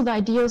also the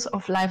ideas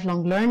of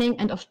lifelong learning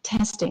and of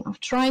testing, of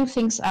trying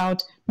things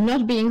out,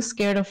 not being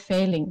scared of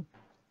failing.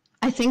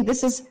 I think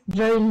this is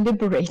very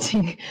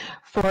liberating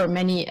for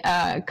many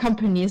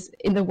companies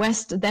in the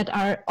West that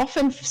are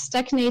often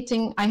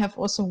stagnating. I have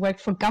also worked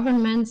for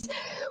governments,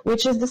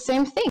 which is the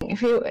same thing.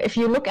 If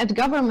you look at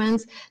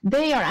governments,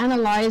 they are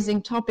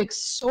analyzing topics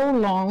so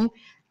long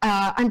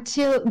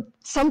until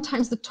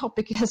sometimes the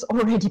topic has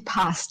already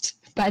passed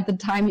by the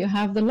time you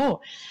have the law.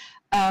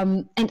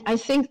 And I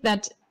think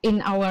that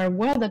in our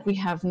world that we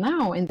have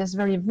now, in this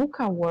very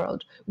VUCA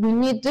world, we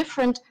need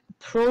different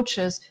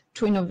approaches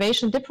to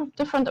innovation,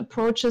 different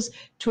approaches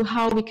to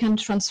how we can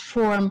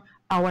transform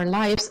our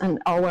lives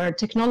and our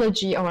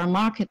technology, our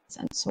markets,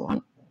 and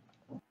so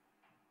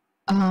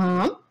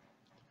on.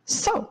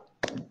 So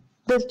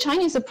the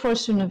Chinese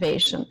approach to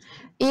innovation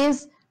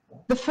is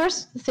the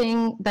first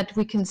thing that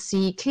we can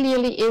see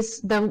clearly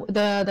is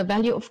the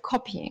value of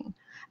copying.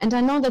 And I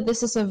know that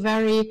this is a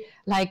very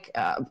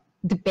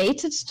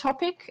debated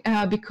topic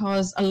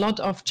because a lot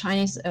of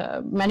Chinese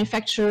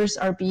manufacturers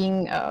are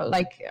being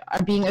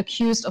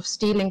accused of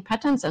stealing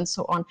patents and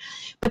so on.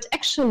 But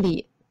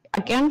actually,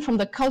 again, from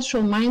the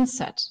cultural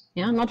mindset,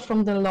 not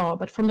from the law,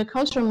 but from the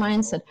cultural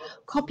mindset,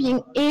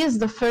 copying is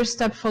the first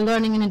step for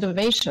learning and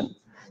innovation.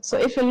 So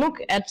if you look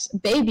at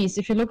babies,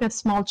 if you look at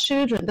small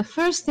children, the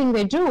first thing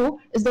they do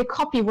is they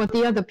copy what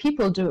the other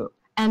people do.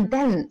 And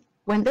then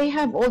when they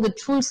have all the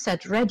tool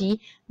set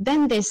ready,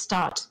 then they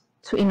start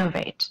to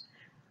innovate.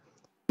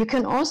 You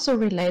can also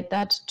relate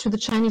that to the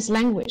Chinese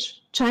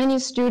language.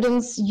 Chinese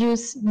students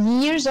use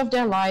years of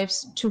their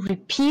lives to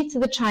repeat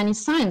the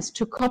Chinese signs,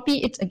 to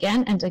copy it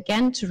again and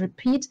again, to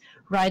repeat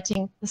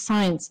writing the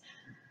signs.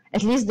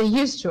 At least they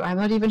used to. I'm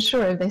not even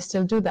sure if they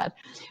still do that.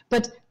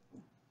 But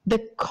the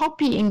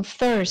copying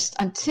first,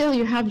 until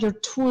you have your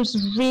tools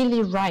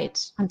really right,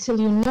 until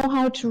you know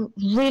how to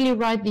really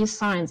write these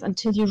signs,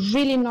 until you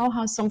really know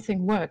how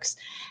something works,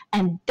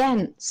 and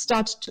then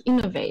start to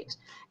innovate,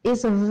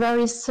 is a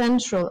very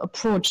central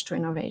approach to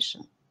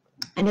innovation.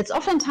 And it's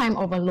oftentimes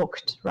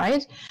overlooked,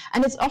 right?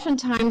 And it's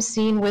oftentimes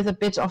seen with a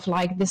bit of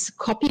like this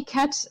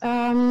copycat.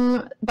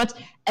 But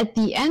at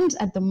the end,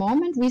 at the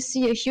moment, we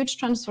see a huge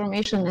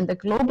transformation in the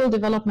global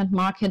development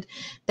market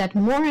that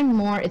more and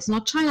more, it's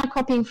not China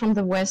copying from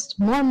the West,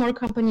 more and more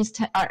companies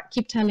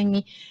keep telling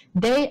me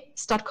they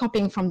start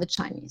copying from the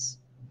Chinese,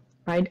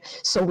 right?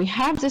 So we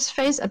have this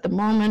phase at the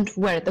moment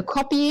where the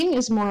copying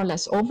is more or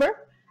less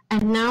over,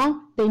 And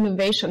now the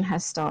innovation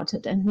has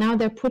started, and now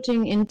they're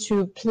putting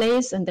into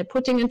place and they're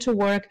putting into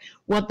work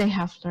what they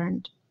have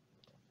learned.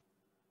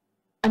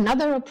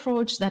 Another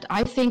approach that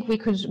I think we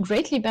could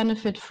greatly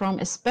benefit from,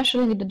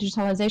 especially in the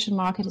digitalization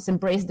market, is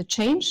embrace the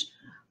change,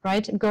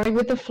 right? Going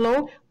with the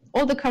flow.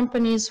 All the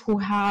companies who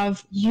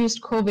have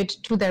used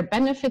COVID to their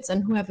benefits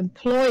and who have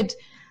employed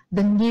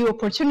the new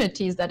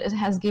opportunities that it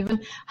has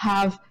given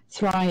have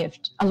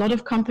thrived. A lot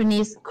of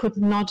companies could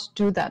not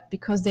do that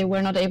because they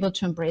were not able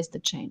to embrace the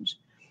change.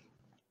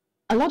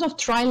 A lot of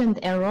trial and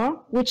error,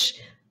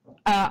 which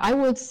I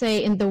would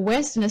say in the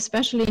West, and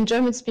especially in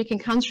German-speaking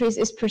countries,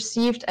 is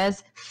perceived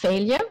as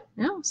failure.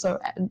 Yeah? So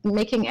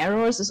making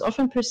errors is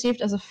often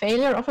perceived as a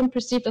failure, often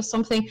perceived as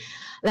something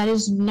that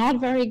is not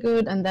very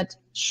good and that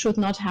should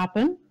not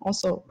happen.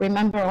 Also,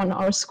 remember on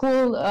our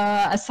school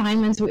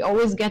assignments, we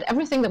always get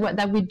everything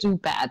that we do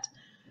bad.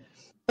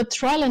 But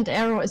trial and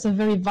error is a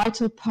very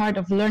vital part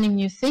of learning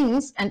new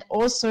things and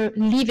also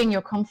leaving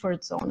your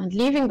comfort zone. And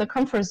leaving the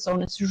comfort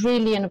zone is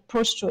really an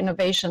approach to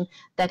innovation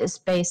that is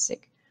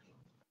basic.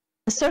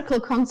 The circle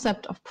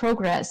concept of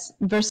progress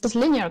versus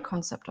linear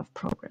concept of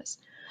progress.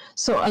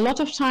 So a lot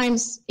of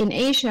times in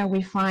Asia,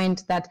 we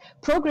find that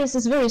progress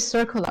is very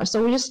circular.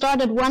 So you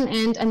start at one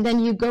end and then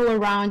you go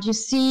around, you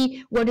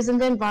see what is in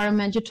the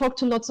environment, you talk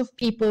to lots of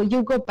people,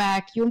 you go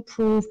back, you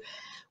improve.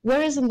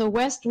 Whereas in the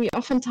West, we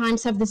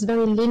oftentimes have this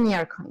very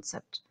linear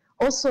concept.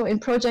 Also in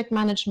project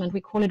management,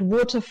 we call it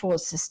waterfall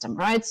system,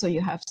 right? So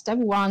you have step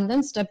 1,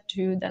 then step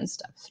 2, then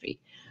step 3,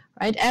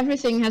 right?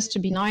 Everything has to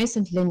be nice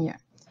and linear.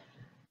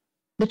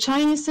 The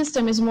Chinese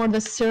system is more the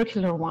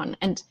circular one,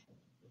 and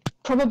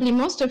probably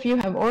most of you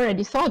have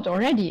already thought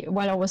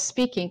while I was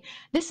speaking,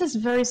 this is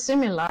very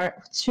similar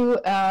to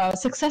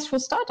successful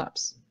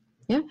startups.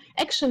 Yeah,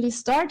 actually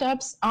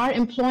startups are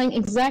employing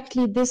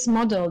exactly this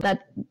model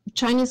that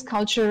Chinese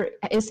culture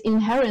is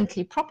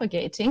inherently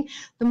propagating,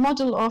 the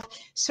model of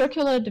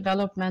circular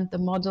development, the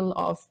model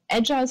of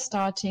agile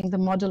starting, the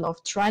model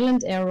of trial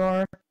and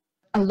error,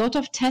 a lot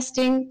of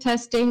testing,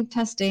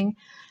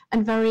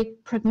 and very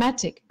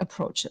pragmatic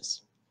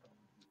approaches.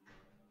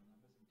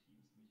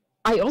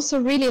 I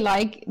also really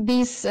like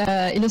these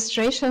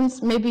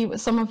illustrations. Maybe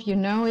some of you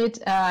know it.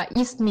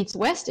 East meets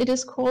West, it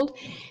is called.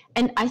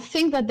 And I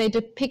think that they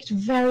depict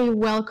very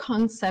well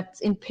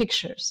concepts in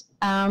pictures.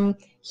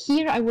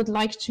 Here, I would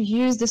like to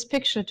use this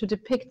picture to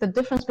depict the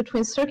difference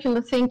between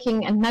circular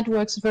thinking and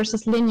networks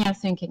versus linear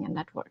thinking and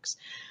networks.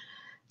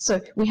 So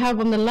we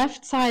have on the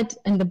left side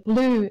in the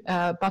blue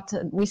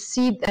button, we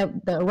see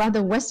the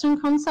rather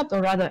Western concept, or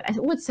rather, I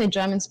would say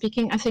German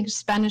speaking. I think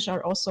Spanish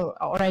are also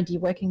already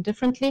working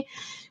differently,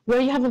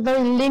 where you have a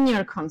very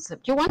linear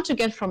concept. You want to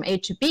get from A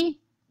to B,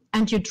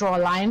 and you draw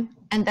a line,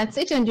 and that's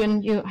it, and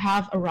then you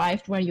have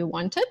arrived where you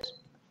wanted.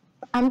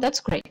 That's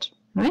great,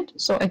 right?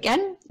 So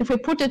again, if we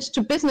put it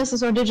to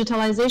businesses or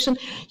digitalization,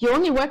 you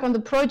only work on the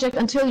project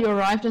until you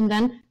arrived, and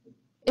then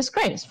it's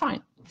great, it's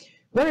fine.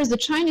 Whereas the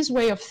Chinese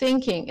way of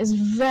thinking is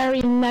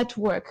very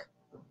network.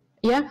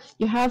 Yeah,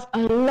 you have a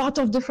lot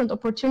of different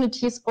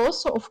opportunities,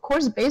 also, of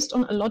course, based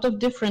on a lot of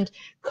different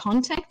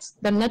contexts.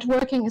 The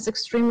networking is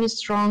extremely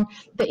strong.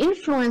 The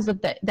influence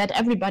that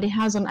everybody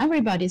has on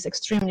everybody is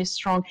extremely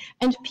strong.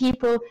 And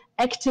people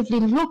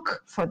actively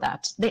look for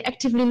that. They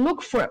actively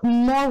look for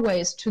more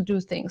ways to do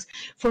things,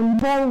 for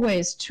more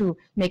ways to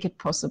make it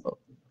possible.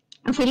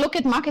 If we look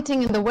at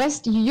marketing in the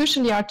West, you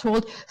usually are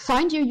told,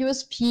 find your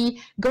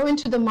USP, go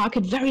into the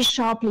market very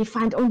sharply,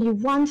 find only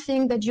one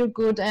thing that you're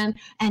good at,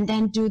 and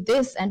then do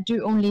this and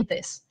do only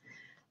this.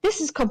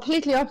 This is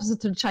completely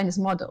opposite to the Chinese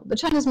model. The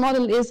Chinese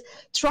model is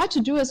try to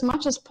do as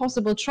much as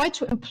possible, try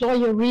to employ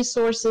your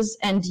resources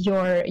and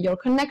your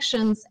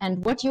connections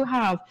and what you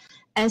have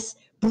as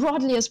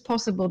broadly as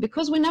possible,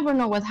 because we never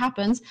know what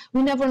happens.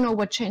 We never know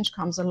what change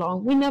comes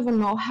along. We never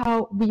know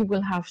how we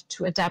will have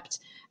to adapt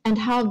and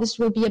how this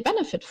will be a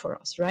benefit for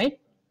us, right?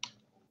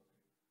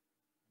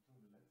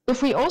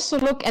 If we also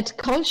look at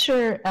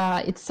culture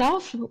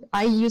itself,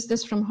 I use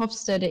this from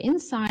Hofstede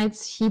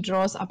Insights. He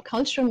draws up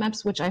culture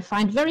maps, which I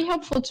find very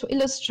helpful to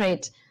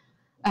illustrate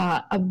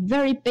a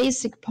very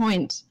basic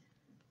point.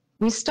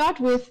 We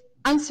start with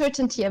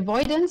uncertainty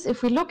avoidance.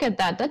 If we look at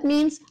that, that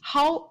means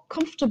how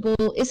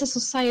comfortable is a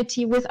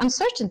society with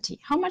uncertainty?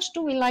 How much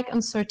do we like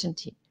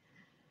uncertainty?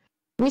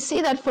 We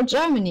see that for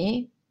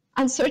Germany,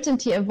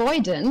 uncertainty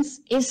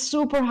avoidance is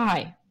super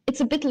high.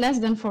 It's a bit less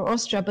than for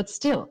Austria, but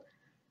still.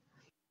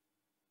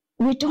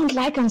 We don't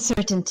like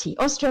uncertainty.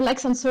 Austria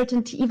likes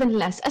uncertainty even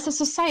less. As a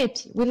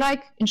society, we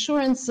like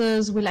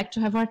insurances, we like to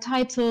have our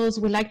titles,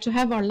 we like to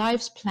have our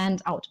lives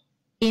planned out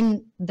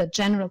in the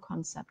general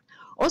concept.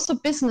 Also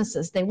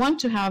businesses, they want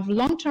to have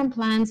long-term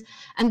plans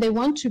and they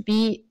want to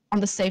be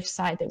on the safe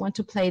side. They want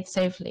to play it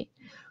safely.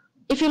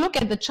 If you look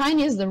at the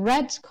Chinese, the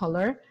red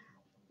color,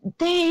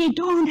 they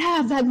don't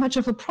have that much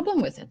of a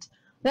problem with it.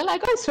 They're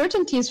like,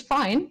 uncertainty is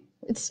fine.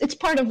 It's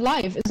part of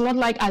life. It's not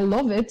like I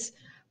love it,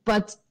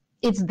 but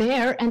it's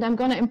there and I'm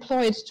going to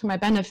employ it to my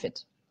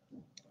benefit.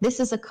 This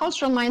is a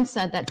cultural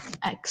mindset that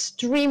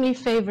extremely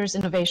favors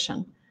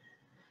innovation.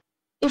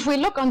 If we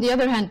look on the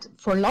other hand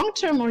for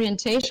long-term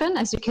orientation,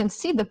 as you can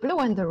see, the blue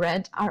and the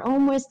red are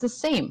almost the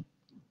same.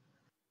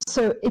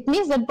 So it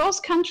means that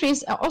both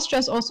countries, Austria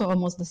is also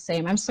almost the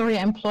same. I'm sorry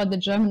I employed the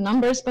German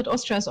numbers, but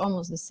Austria is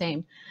almost the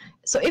same.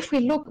 So if we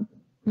look,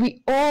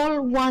 we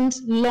all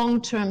want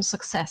long-term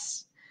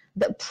success.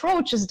 The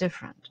approach is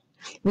different.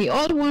 We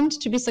all want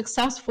to be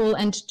successful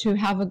and to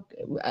have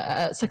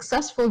a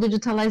successful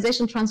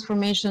digitalization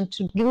transformation,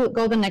 to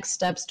go the next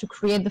steps, to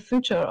create the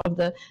future of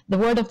the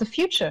world of the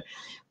future.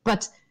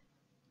 But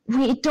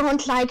we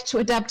don't like to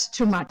adapt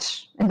too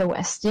much in the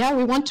West. Yeah,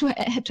 we want to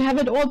have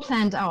it all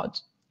planned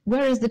out.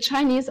 Whereas the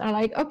Chinese are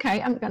like,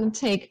 okay, I'm going to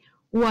take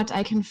what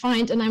I can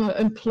find and I'm going to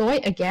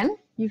employ again.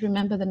 You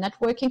remember the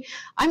networking.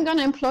 I'm going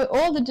to employ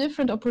all the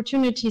different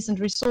opportunities and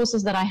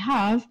resources that I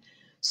have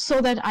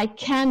so that I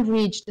can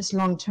reach this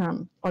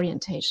long-term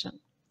orientation,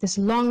 this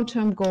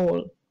long-term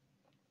goal.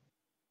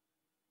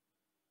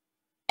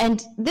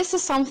 And this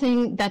is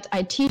something that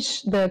I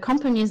teach the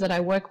companies that I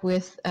work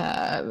with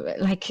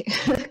like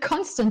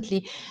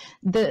constantly,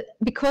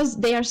 because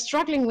they are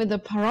struggling with the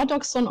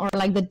paradoxon, or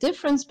like the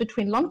difference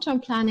between long-term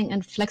planning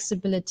and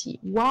flexibility.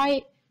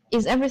 Why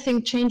is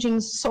everything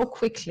changing so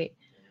quickly?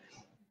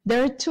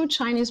 There are two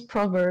Chinese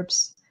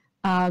proverbs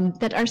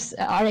that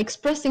are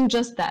expressing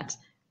just that.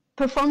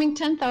 Performing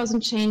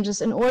 10,000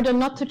 changes in order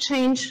not to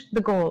change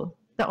the goal,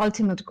 the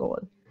ultimate goal.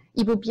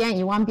 一不变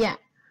一万变.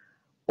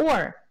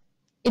 Or,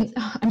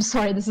 I'm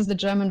sorry, this is the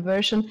German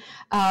version,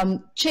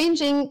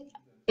 changing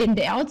in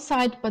the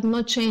outside but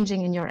not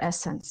changing in your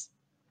essence.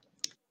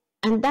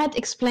 And that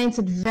explains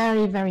it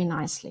very, very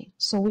nicely.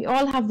 So we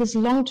all have this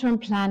long-term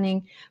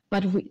planning,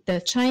 but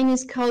the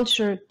Chinese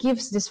culture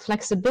gives this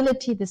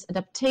flexibility, this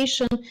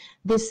adaptation,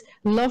 this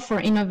love for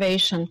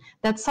innovation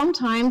that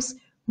sometimes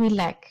we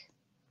lack.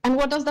 And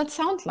what does that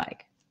sound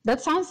like? That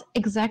sounds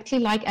exactly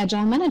like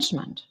agile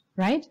management,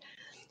 right?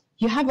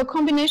 You have a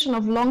combination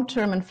of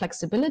long-term and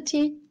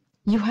flexibility.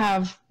 You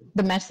have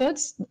the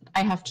methods.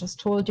 I have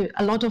just told you,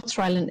 a lot of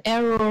trial and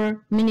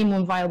error,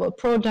 minimum viable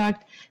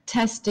product,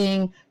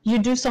 testing. You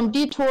do some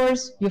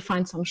detours, you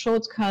find some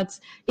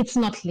shortcuts. It's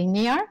not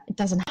linear. It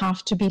doesn't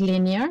have to be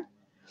linear.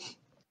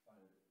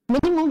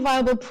 Minimum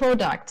viable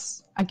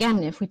products.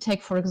 Again, if we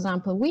take, for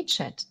example,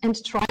 WeChat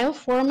and trial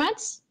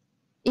formats,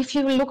 if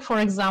you look, for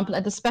example,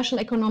 at the special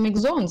economic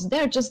zones,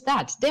 they're just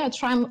that. They are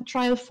trial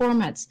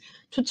formats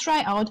to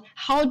try out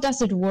how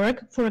does it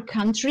work for a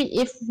country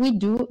if we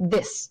do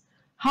this?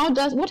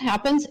 What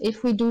happens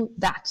if we do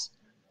that?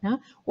 Yeah?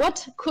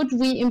 What could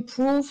we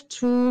improve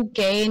to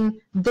gain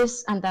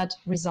this and that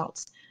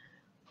results?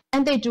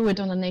 And they do it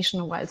on a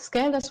nationwide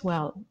scale as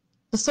well.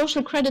 The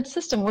social credit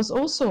system was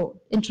also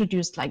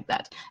introduced like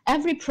that.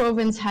 Every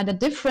province had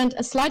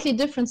a slightly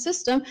different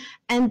system,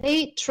 and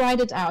they tried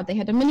it out. They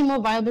had a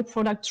minimal viable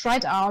product,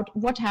 tried out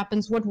what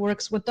happens, what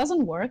works, what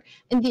doesn't work.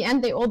 In the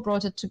end, they all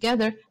brought it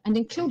together and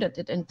included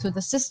it into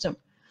the system.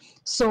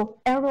 So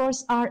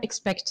errors are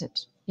expected.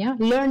 Yeah,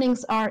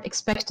 learnings are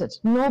expected.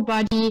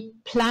 Nobody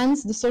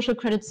plans the social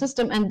credit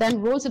system and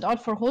then rolls it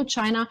out for whole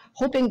China,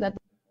 hoping that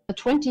the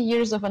 20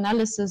 years of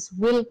analysis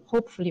will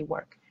hopefully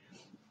work.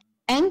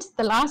 And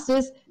the last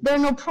is, there are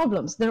no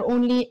problems. There are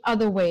only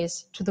other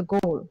ways to the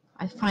goal.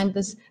 I find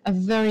this a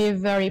very,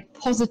 very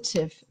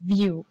positive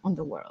view on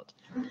the world.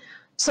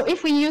 So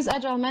if we use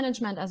agile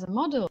management as a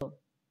model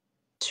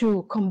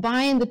to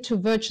combine the two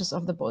virtues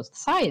of the both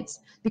sides,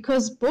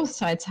 because both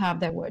sides have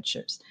their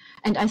virtues.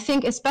 And I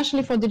think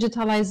especially for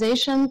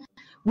digitalization,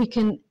 we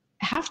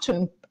have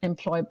to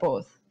employ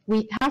both.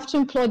 We have to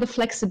employ the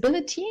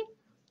flexibility,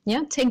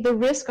 yeah, take the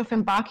risk of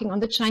embarking on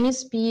the Chinese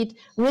speed,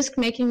 risk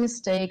making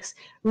mistakes,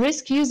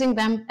 risk using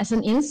them as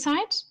an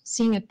insight,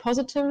 seeing it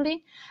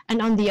positively,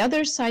 and on the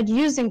other side,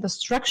 using the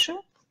structure,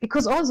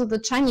 because also the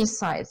Chinese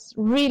side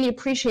really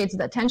appreciates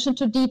the attention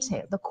to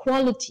detail, the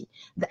quality,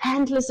 the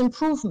endless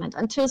improvement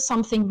until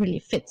something really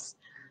fits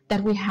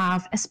that we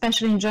have,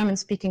 especially in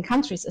German-speaking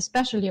countries,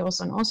 especially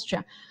also in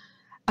Austria.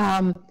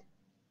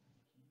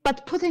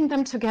 But putting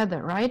them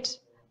together, right?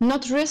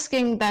 Not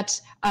risking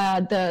that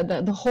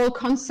the whole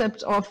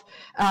concept of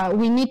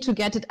we need to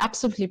get it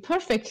absolutely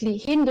perfectly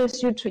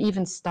hinders you to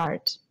even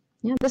start.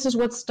 Yeah, this is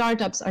what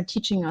startups are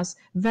teaching us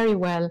very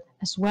well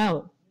as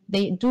well.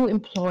 They do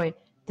employ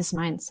this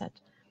mindset.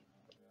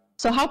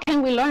 So how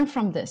can we learn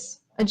from this?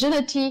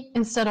 Agility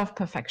instead of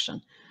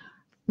perfection.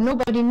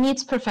 Nobody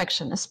needs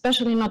perfection,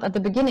 especially not at the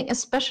beginning,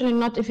 especially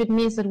not if it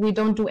means that we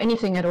don't do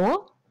anything at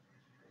all.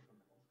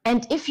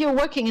 And if you're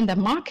working in the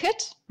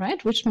market,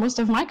 right, which most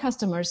of my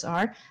customers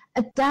are,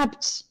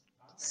 adapt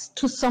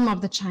to some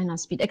of the China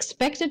speed.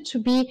 Expect it to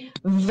be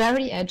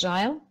very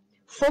agile.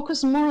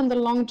 Focus more on the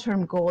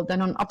long-term goal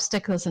than on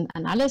obstacles and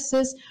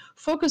analysis.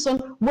 Focus on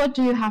what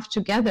do you have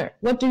together?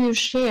 What do you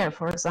share,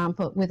 for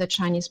example, with a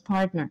Chinese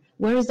partner?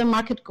 Where is the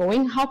market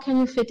going? How can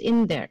you fit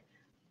in there?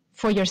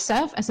 For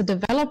yourself as a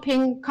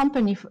developing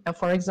company,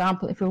 for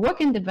example, if you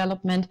work in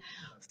development,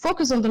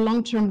 focus on the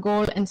long-term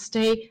goal and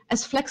stay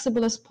as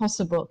flexible as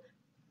possible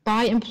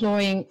by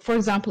employing, for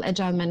example,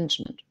 agile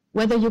management.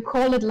 Whether you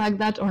call it like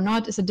that or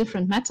not is a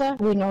different matter.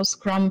 We know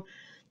Scrum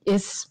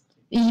is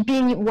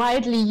being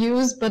widely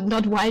used, but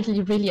not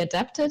widely really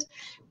adapted.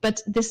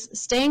 But this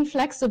staying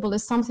flexible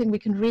is something we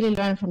can really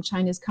learn from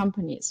Chinese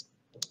companies.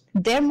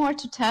 They're more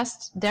to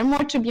test, they're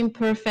more to be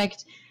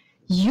imperfect,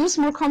 use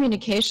more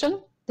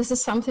communication. This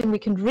is something we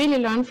can really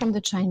learn from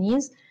the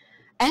Chinese.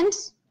 And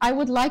I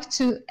would like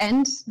to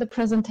end the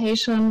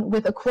presentation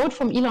with a quote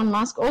from Elon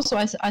Musk. Also,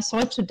 I saw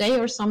it today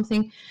or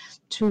something,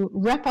 to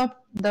wrap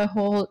up the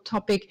whole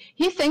topic.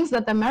 He thinks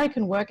that the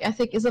American work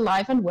ethic is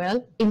alive and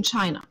well in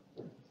China,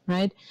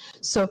 right?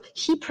 So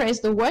he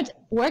praised the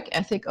work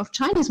ethic of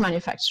Chinese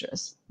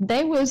manufacturers.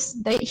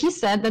 He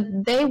said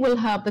that they will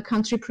help the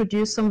country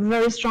produce some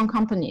very strong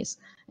companies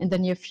in the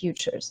near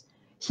futures.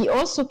 He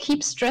also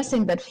keeps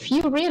stressing that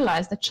few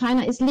realize that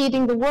China is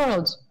leading the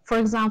world, for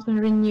example, in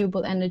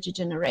renewable energy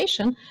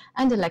generation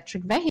and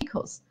electric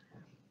vehicles.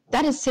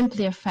 That is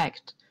simply a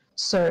fact.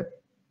 So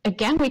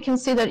again, we can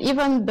see that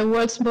even the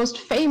world's most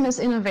famous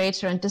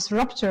innovator and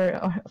disruptor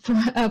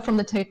from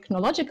the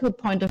technological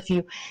point of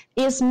view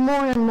is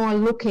more and more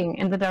looking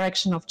in the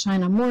direction of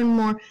China, more and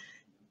more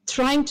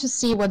trying to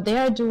see what they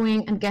are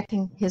doing and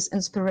getting his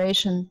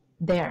inspiration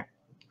there.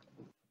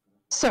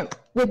 So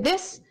with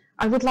this,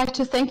 I would like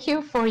to thank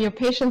you for your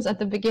patience at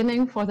the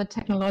beginning for the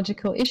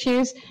technological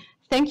issues.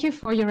 Thank you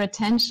for your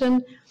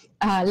attention.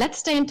 Let's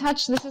stay in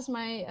touch. This is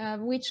my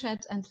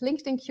WeChat and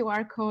LinkedIn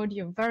QR code.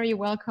 You're very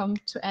welcome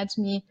to add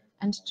me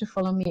and to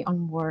follow me on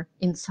more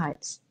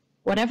insights.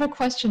 Whatever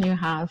question you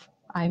have,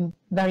 I'm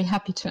very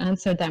happy to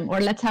answer them. Or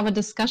let's have a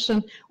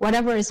discussion,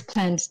 whatever is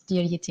planned,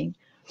 dear Yiting.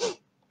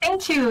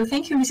 Thank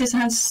you, Mrs.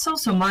 Han,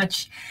 so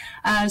much.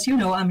 As you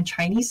know, I'm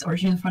Chinese,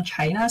 originally from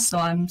China, so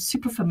I'm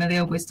super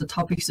familiar with the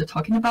topics you're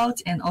talking about,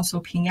 and also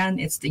Ping An,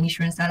 it's the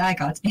insurance that I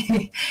got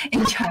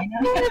in China.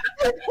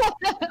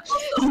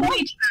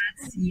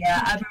 WeChat,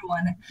 yeah,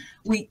 everyone,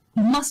 we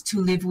must to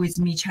live with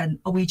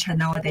WeChat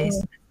nowadays,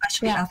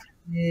 especially after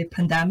the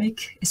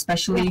pandemic,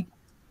 especially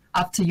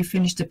after you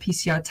finish the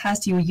PCR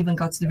test, you even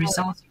got the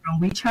results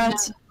from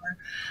WeChat.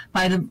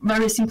 By the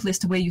very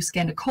simplest way, you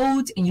scan the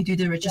code and you do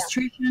the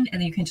registration, and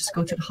then you can just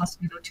go to the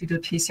hospital to do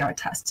the PCR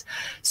test.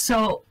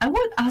 So I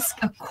would ask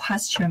a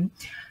question.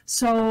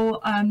 So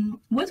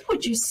what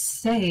would you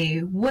say,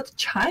 what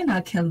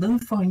China can learn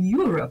from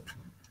Europe?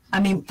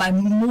 I mean, by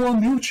more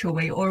mutual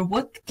way, or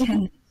what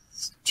can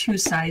two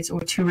sides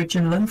or two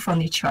regions learn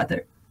from each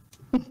other?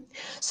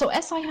 So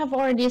as I have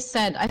already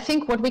said, I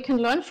think what we can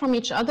learn from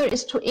each other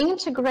is to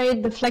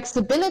integrate the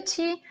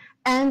flexibility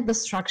and the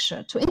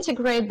structure, to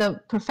integrate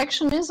the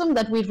perfectionism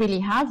that we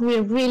really have. We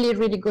are really,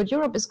 really good.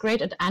 Europe is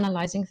great at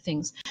analyzing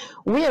things.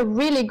 We are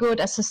really good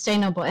at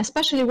sustainable,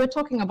 especially we're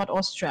talking about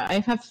Austria.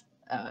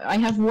 I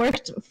have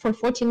worked for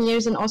 14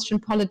 years in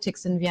Austrian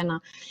politics in Vienna.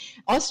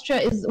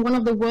 Austria is one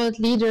of the world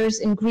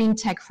leaders in green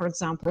tech, for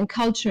example, in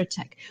culture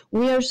tech.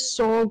 We are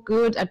so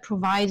good at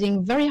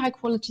providing very high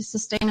quality,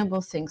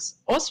 sustainable things.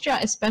 Austria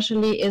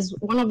especially is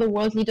one of the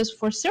world leaders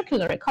for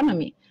circular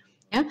economy.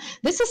 Yeah,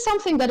 this is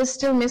something that is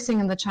still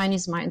missing in the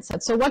Chinese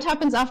mindset. So what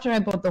happens after I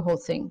bought the whole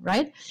thing,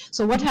 right?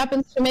 So what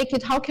happens to make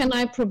it, how can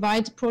I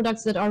provide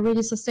products that are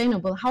really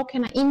sustainable? How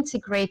can I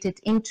integrate it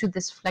into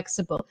this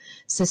flexible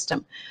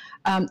system?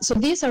 So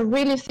these are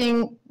really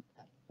things,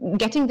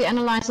 getting the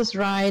analysis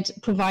right,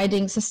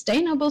 providing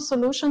sustainable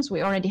solutions.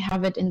 We already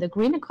have it in the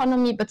green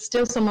economy, but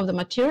still some of the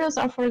materials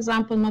are, for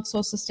example, not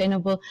so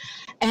sustainable,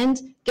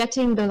 and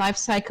getting the life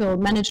cycle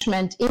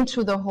management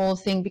into the whole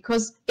thing.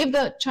 Because if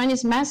the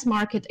Chinese mass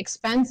market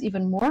expands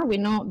even more, we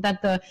know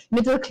that the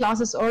middle class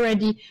has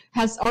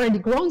already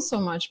grown so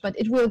much, but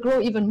it will grow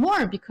even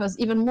more because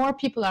even more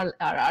people are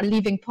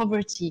leaving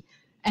poverty.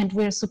 And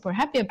we're super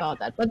happy about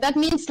that. But that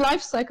means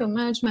life cycle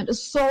management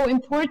is so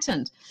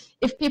important.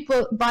 If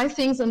people buy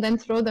things and then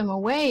throw them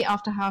away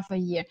after half a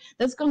year,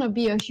 that's going to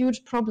be a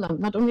huge problem,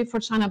 not only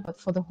for China, but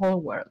for the whole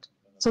world.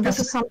 So this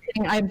is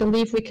something I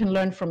believe we can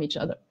learn from each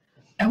other.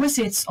 I would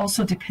say it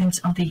also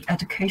depends on the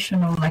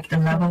educational, like the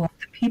level of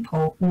the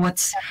people,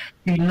 what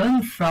they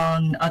learn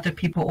from other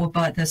people or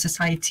about the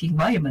society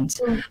environment.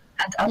 And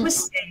I would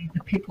say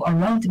the people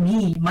around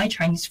me, my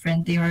Chinese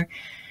friend, they are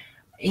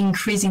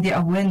increasing their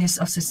awareness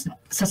of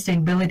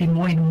sustainability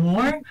more and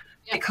more,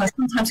 because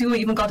sometimes you will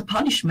even got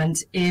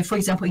punishment. If, for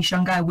example, in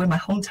Shanghai, where my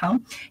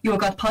hometown, you will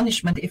got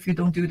punishment if you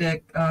don't do the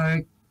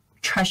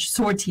trash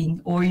sorting,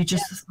 or you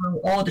just throw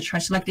all the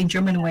trash like the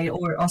German way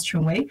or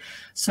Austrian way.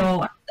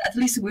 So at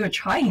least we are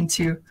trying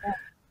to.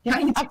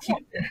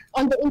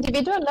 On the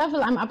individual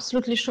level, I'm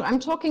absolutely sure. I'm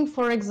talking,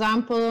 for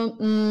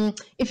example,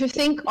 if you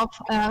think of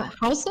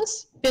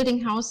houses, building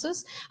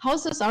houses,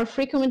 houses are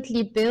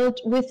frequently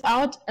built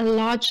without a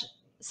large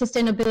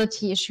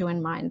sustainability issue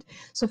in mind.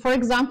 So for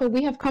example,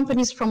 we have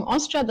companies from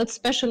Austria that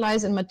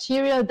specialize in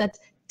material that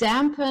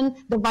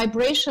dampen the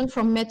vibration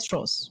from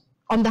metros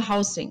on the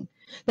housing.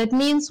 That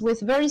means with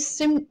very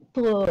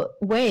simple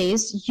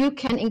ways, you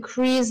can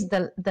increase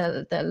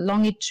the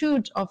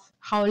longitude of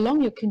how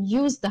long you can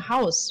use the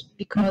house,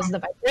 because the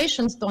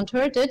vibrations don't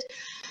hurt it,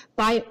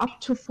 by up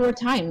to 4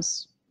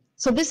 times.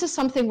 So this is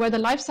something where the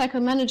life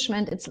cycle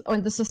management or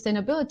the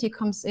sustainability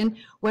comes in,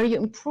 where you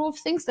improve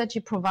things that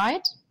you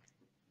provide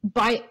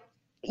by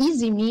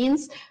easy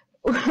means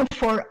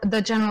for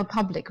the general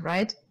public,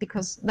 right?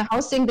 Because the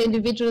housing the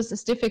individuals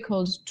is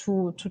difficult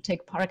to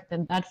take part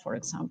in that, for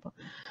example.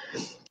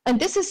 And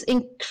this is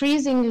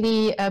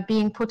increasingly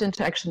being put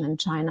into action in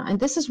China. And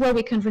this is where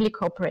we can really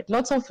cooperate.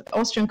 Lots of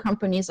Austrian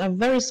companies are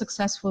very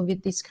successful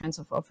with these kinds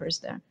of offers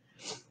there.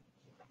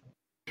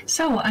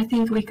 So I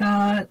think we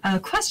got a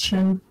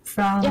question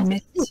from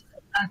Ms.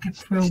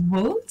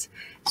 Prof.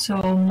 So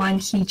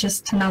might he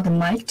just turn on the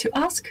mic to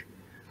ask?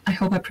 I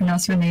hope I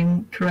pronounced your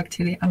name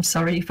correctly. I'm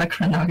sorry if I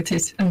pronounced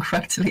it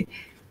incorrectly.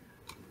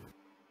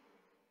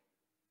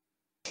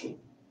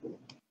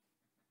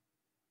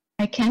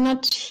 I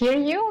cannot hear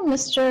you,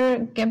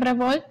 Mr.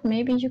 Gebravold.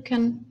 Maybe you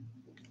can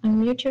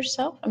unmute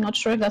yourself. I'm not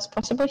sure if that's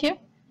possible here.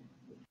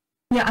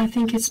 Yeah, I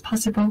think it's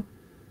possible.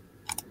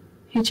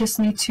 You just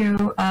need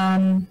to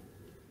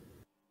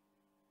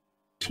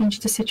change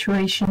the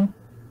situation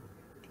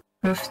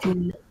of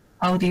the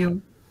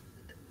audio.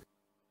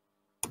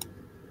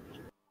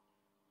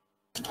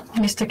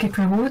 Mr.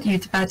 Gebravold,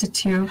 you'd better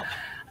to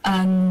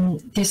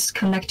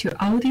disconnect your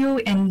audio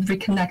and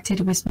reconnect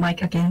it with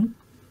mic again.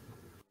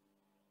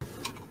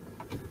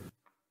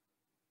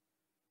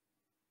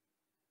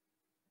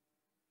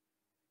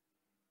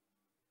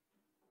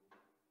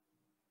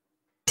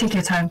 Take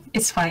your time,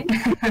 it's fine.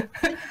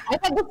 I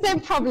had the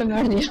same problem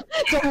earlier.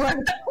 Don't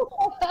worry.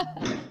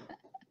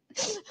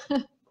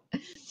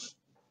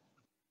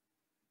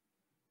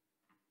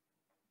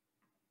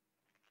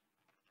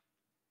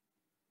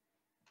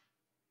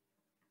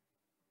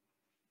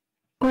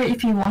 Or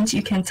if you want,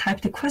 you can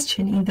type the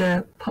question in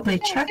the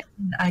public chat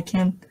and I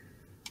can.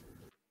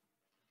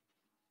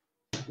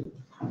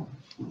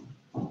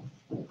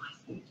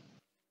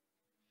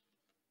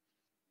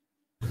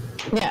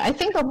 Yeah, I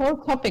think the whole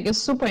topic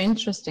is super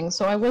interesting.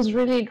 So I was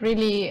really,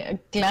 really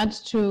glad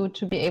to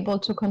be able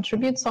to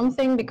contribute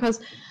something, because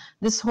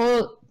this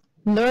whole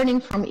learning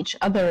from each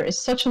other is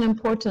such an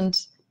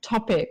important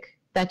topic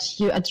that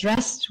you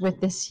addressed with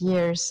this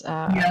year's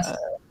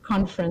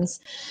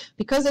conference,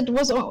 because it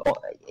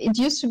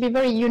used to be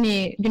very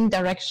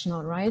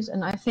unidirectional, right?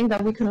 And I think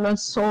that we can learn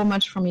so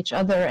much from each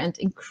other and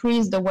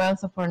increase the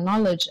wealth of our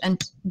knowledge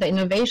and the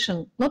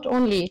innovation, not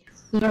only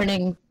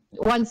learning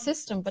one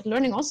system, but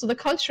learning also the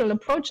cultural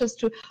approaches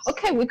to,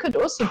 okay, we could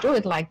also do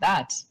it like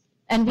that.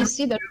 And we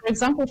see that, for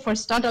example, for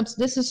startups,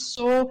 this is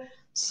so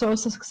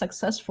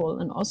successful,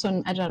 and also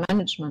in agile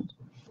management.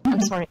 I'm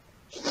sorry.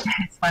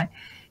 It's fine.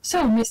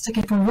 So, Mr.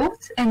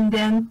 Gebravold, and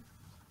then.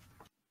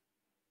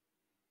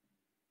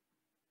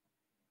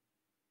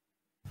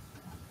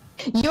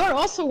 You're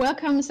also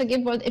welcome, Mr.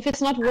 Gebravold. If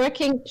it's not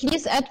working,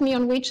 please add me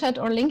on WeChat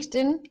or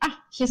LinkedIn. Ah,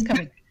 he's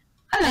coming.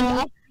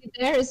 Hello. And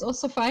there is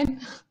also fine.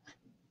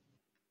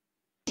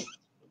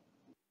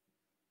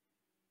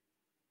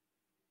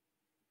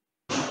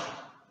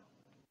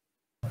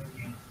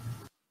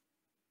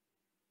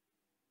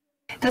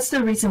 That's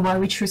the reason why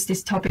we choose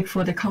this topic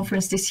for the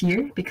conference this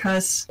year,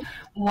 because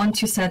we want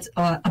to set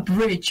a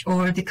bridge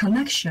or the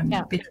connection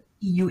between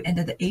EU and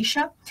the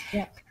Asia.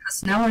 Yeah.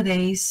 Because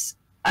nowadays,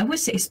 I would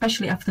say,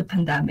 especially after the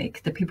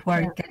pandemic, the people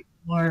are getting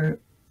more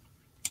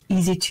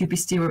easy to be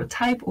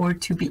stereotyped or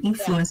to be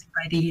influenced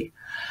by the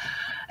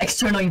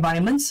external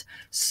environments.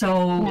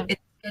 So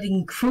it's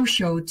getting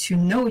crucial to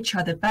know each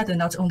other better,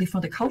 not only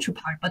from the cultural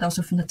part, but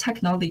also from the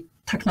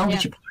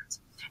technology part.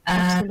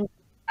 And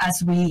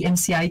as we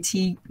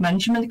MCIT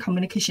Management,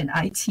 Communication,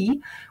 IT,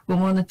 we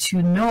wanted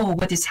to know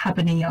what is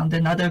happening on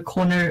another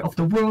corner of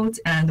the world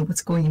and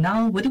what's going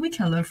on, what we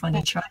can learn from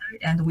each other,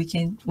 and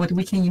what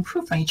we can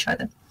improve from each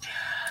other.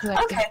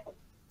 Exactly. Okay,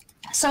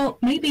 so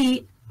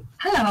maybe,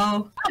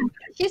 hello. Oh,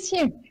 he's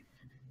here.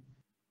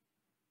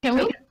 Can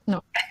we?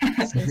 No.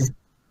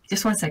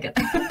 Just 1 second.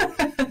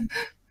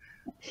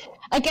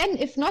 Again,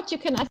 if not, you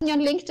can add me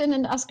on LinkedIn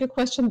and ask a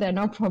question there,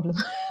 no problem.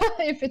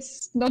 If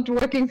it's not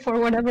working for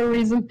whatever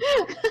reason.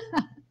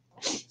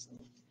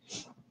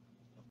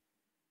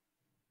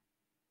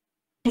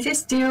 Is it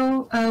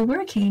still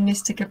working,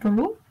 Mr.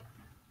 Gebravold?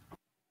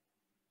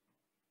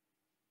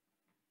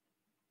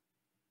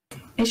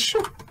 It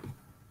should.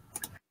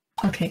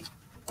 Okay,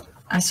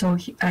 I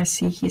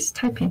see he's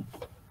typing.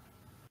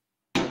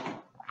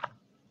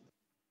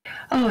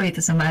 Oh, it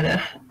doesn't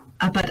matter.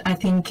 But I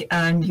think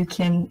you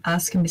can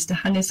ask Mr.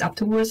 Hannes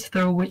afterwards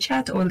through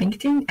WeChat or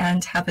LinkedIn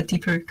and have a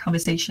deeper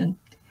conversation.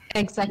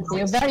 Exactly.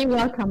 You're very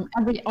welcome,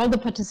 all the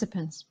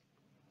participants.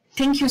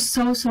 Thank you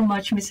so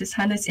much, Mrs.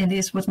 Hannes. And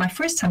this was my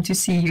first time to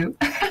see you.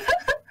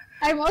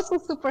 I'm also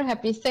super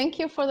happy. Thank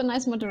you for the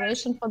nice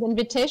moderation, for the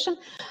invitation.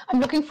 I'm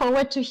looking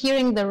forward to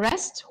hearing the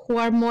rest who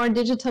are more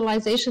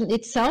digitalization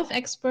itself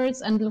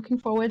experts, and looking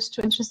forward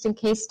to interesting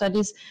case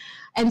studies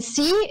and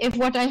see if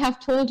what I have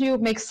told you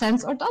makes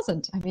sense or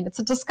doesn't. I mean, it's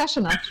a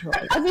discussion after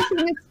all.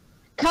 Everything is,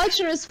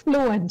 culture is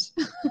fluent.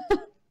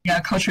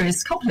 Yeah, culture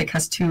is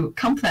complex to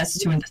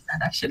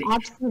understand, actually.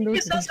 Absolutely.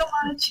 Thank you so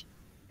much.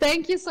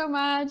 Thank you so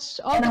much.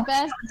 All the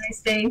best. Have a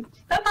nice day.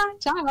 Bye-bye.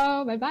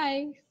 Ciao.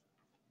 Bye-bye.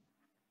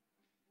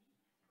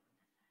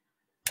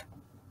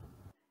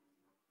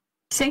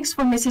 So Thanks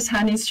for Mrs.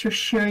 Hannes for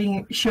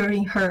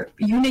sharing her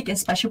unique and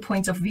special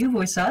points of view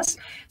with us.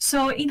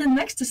 So in the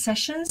next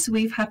sessions,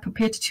 we have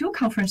prepared 2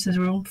 conference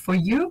rooms for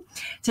you.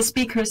 The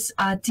speakers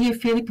are dear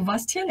Philip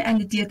Vastian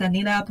and dear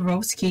Danila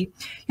Borowski.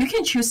 You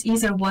can choose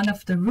either one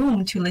of the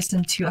room to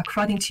listen to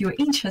according to your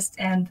interest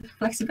and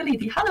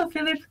flexibility. Hello,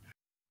 Philip.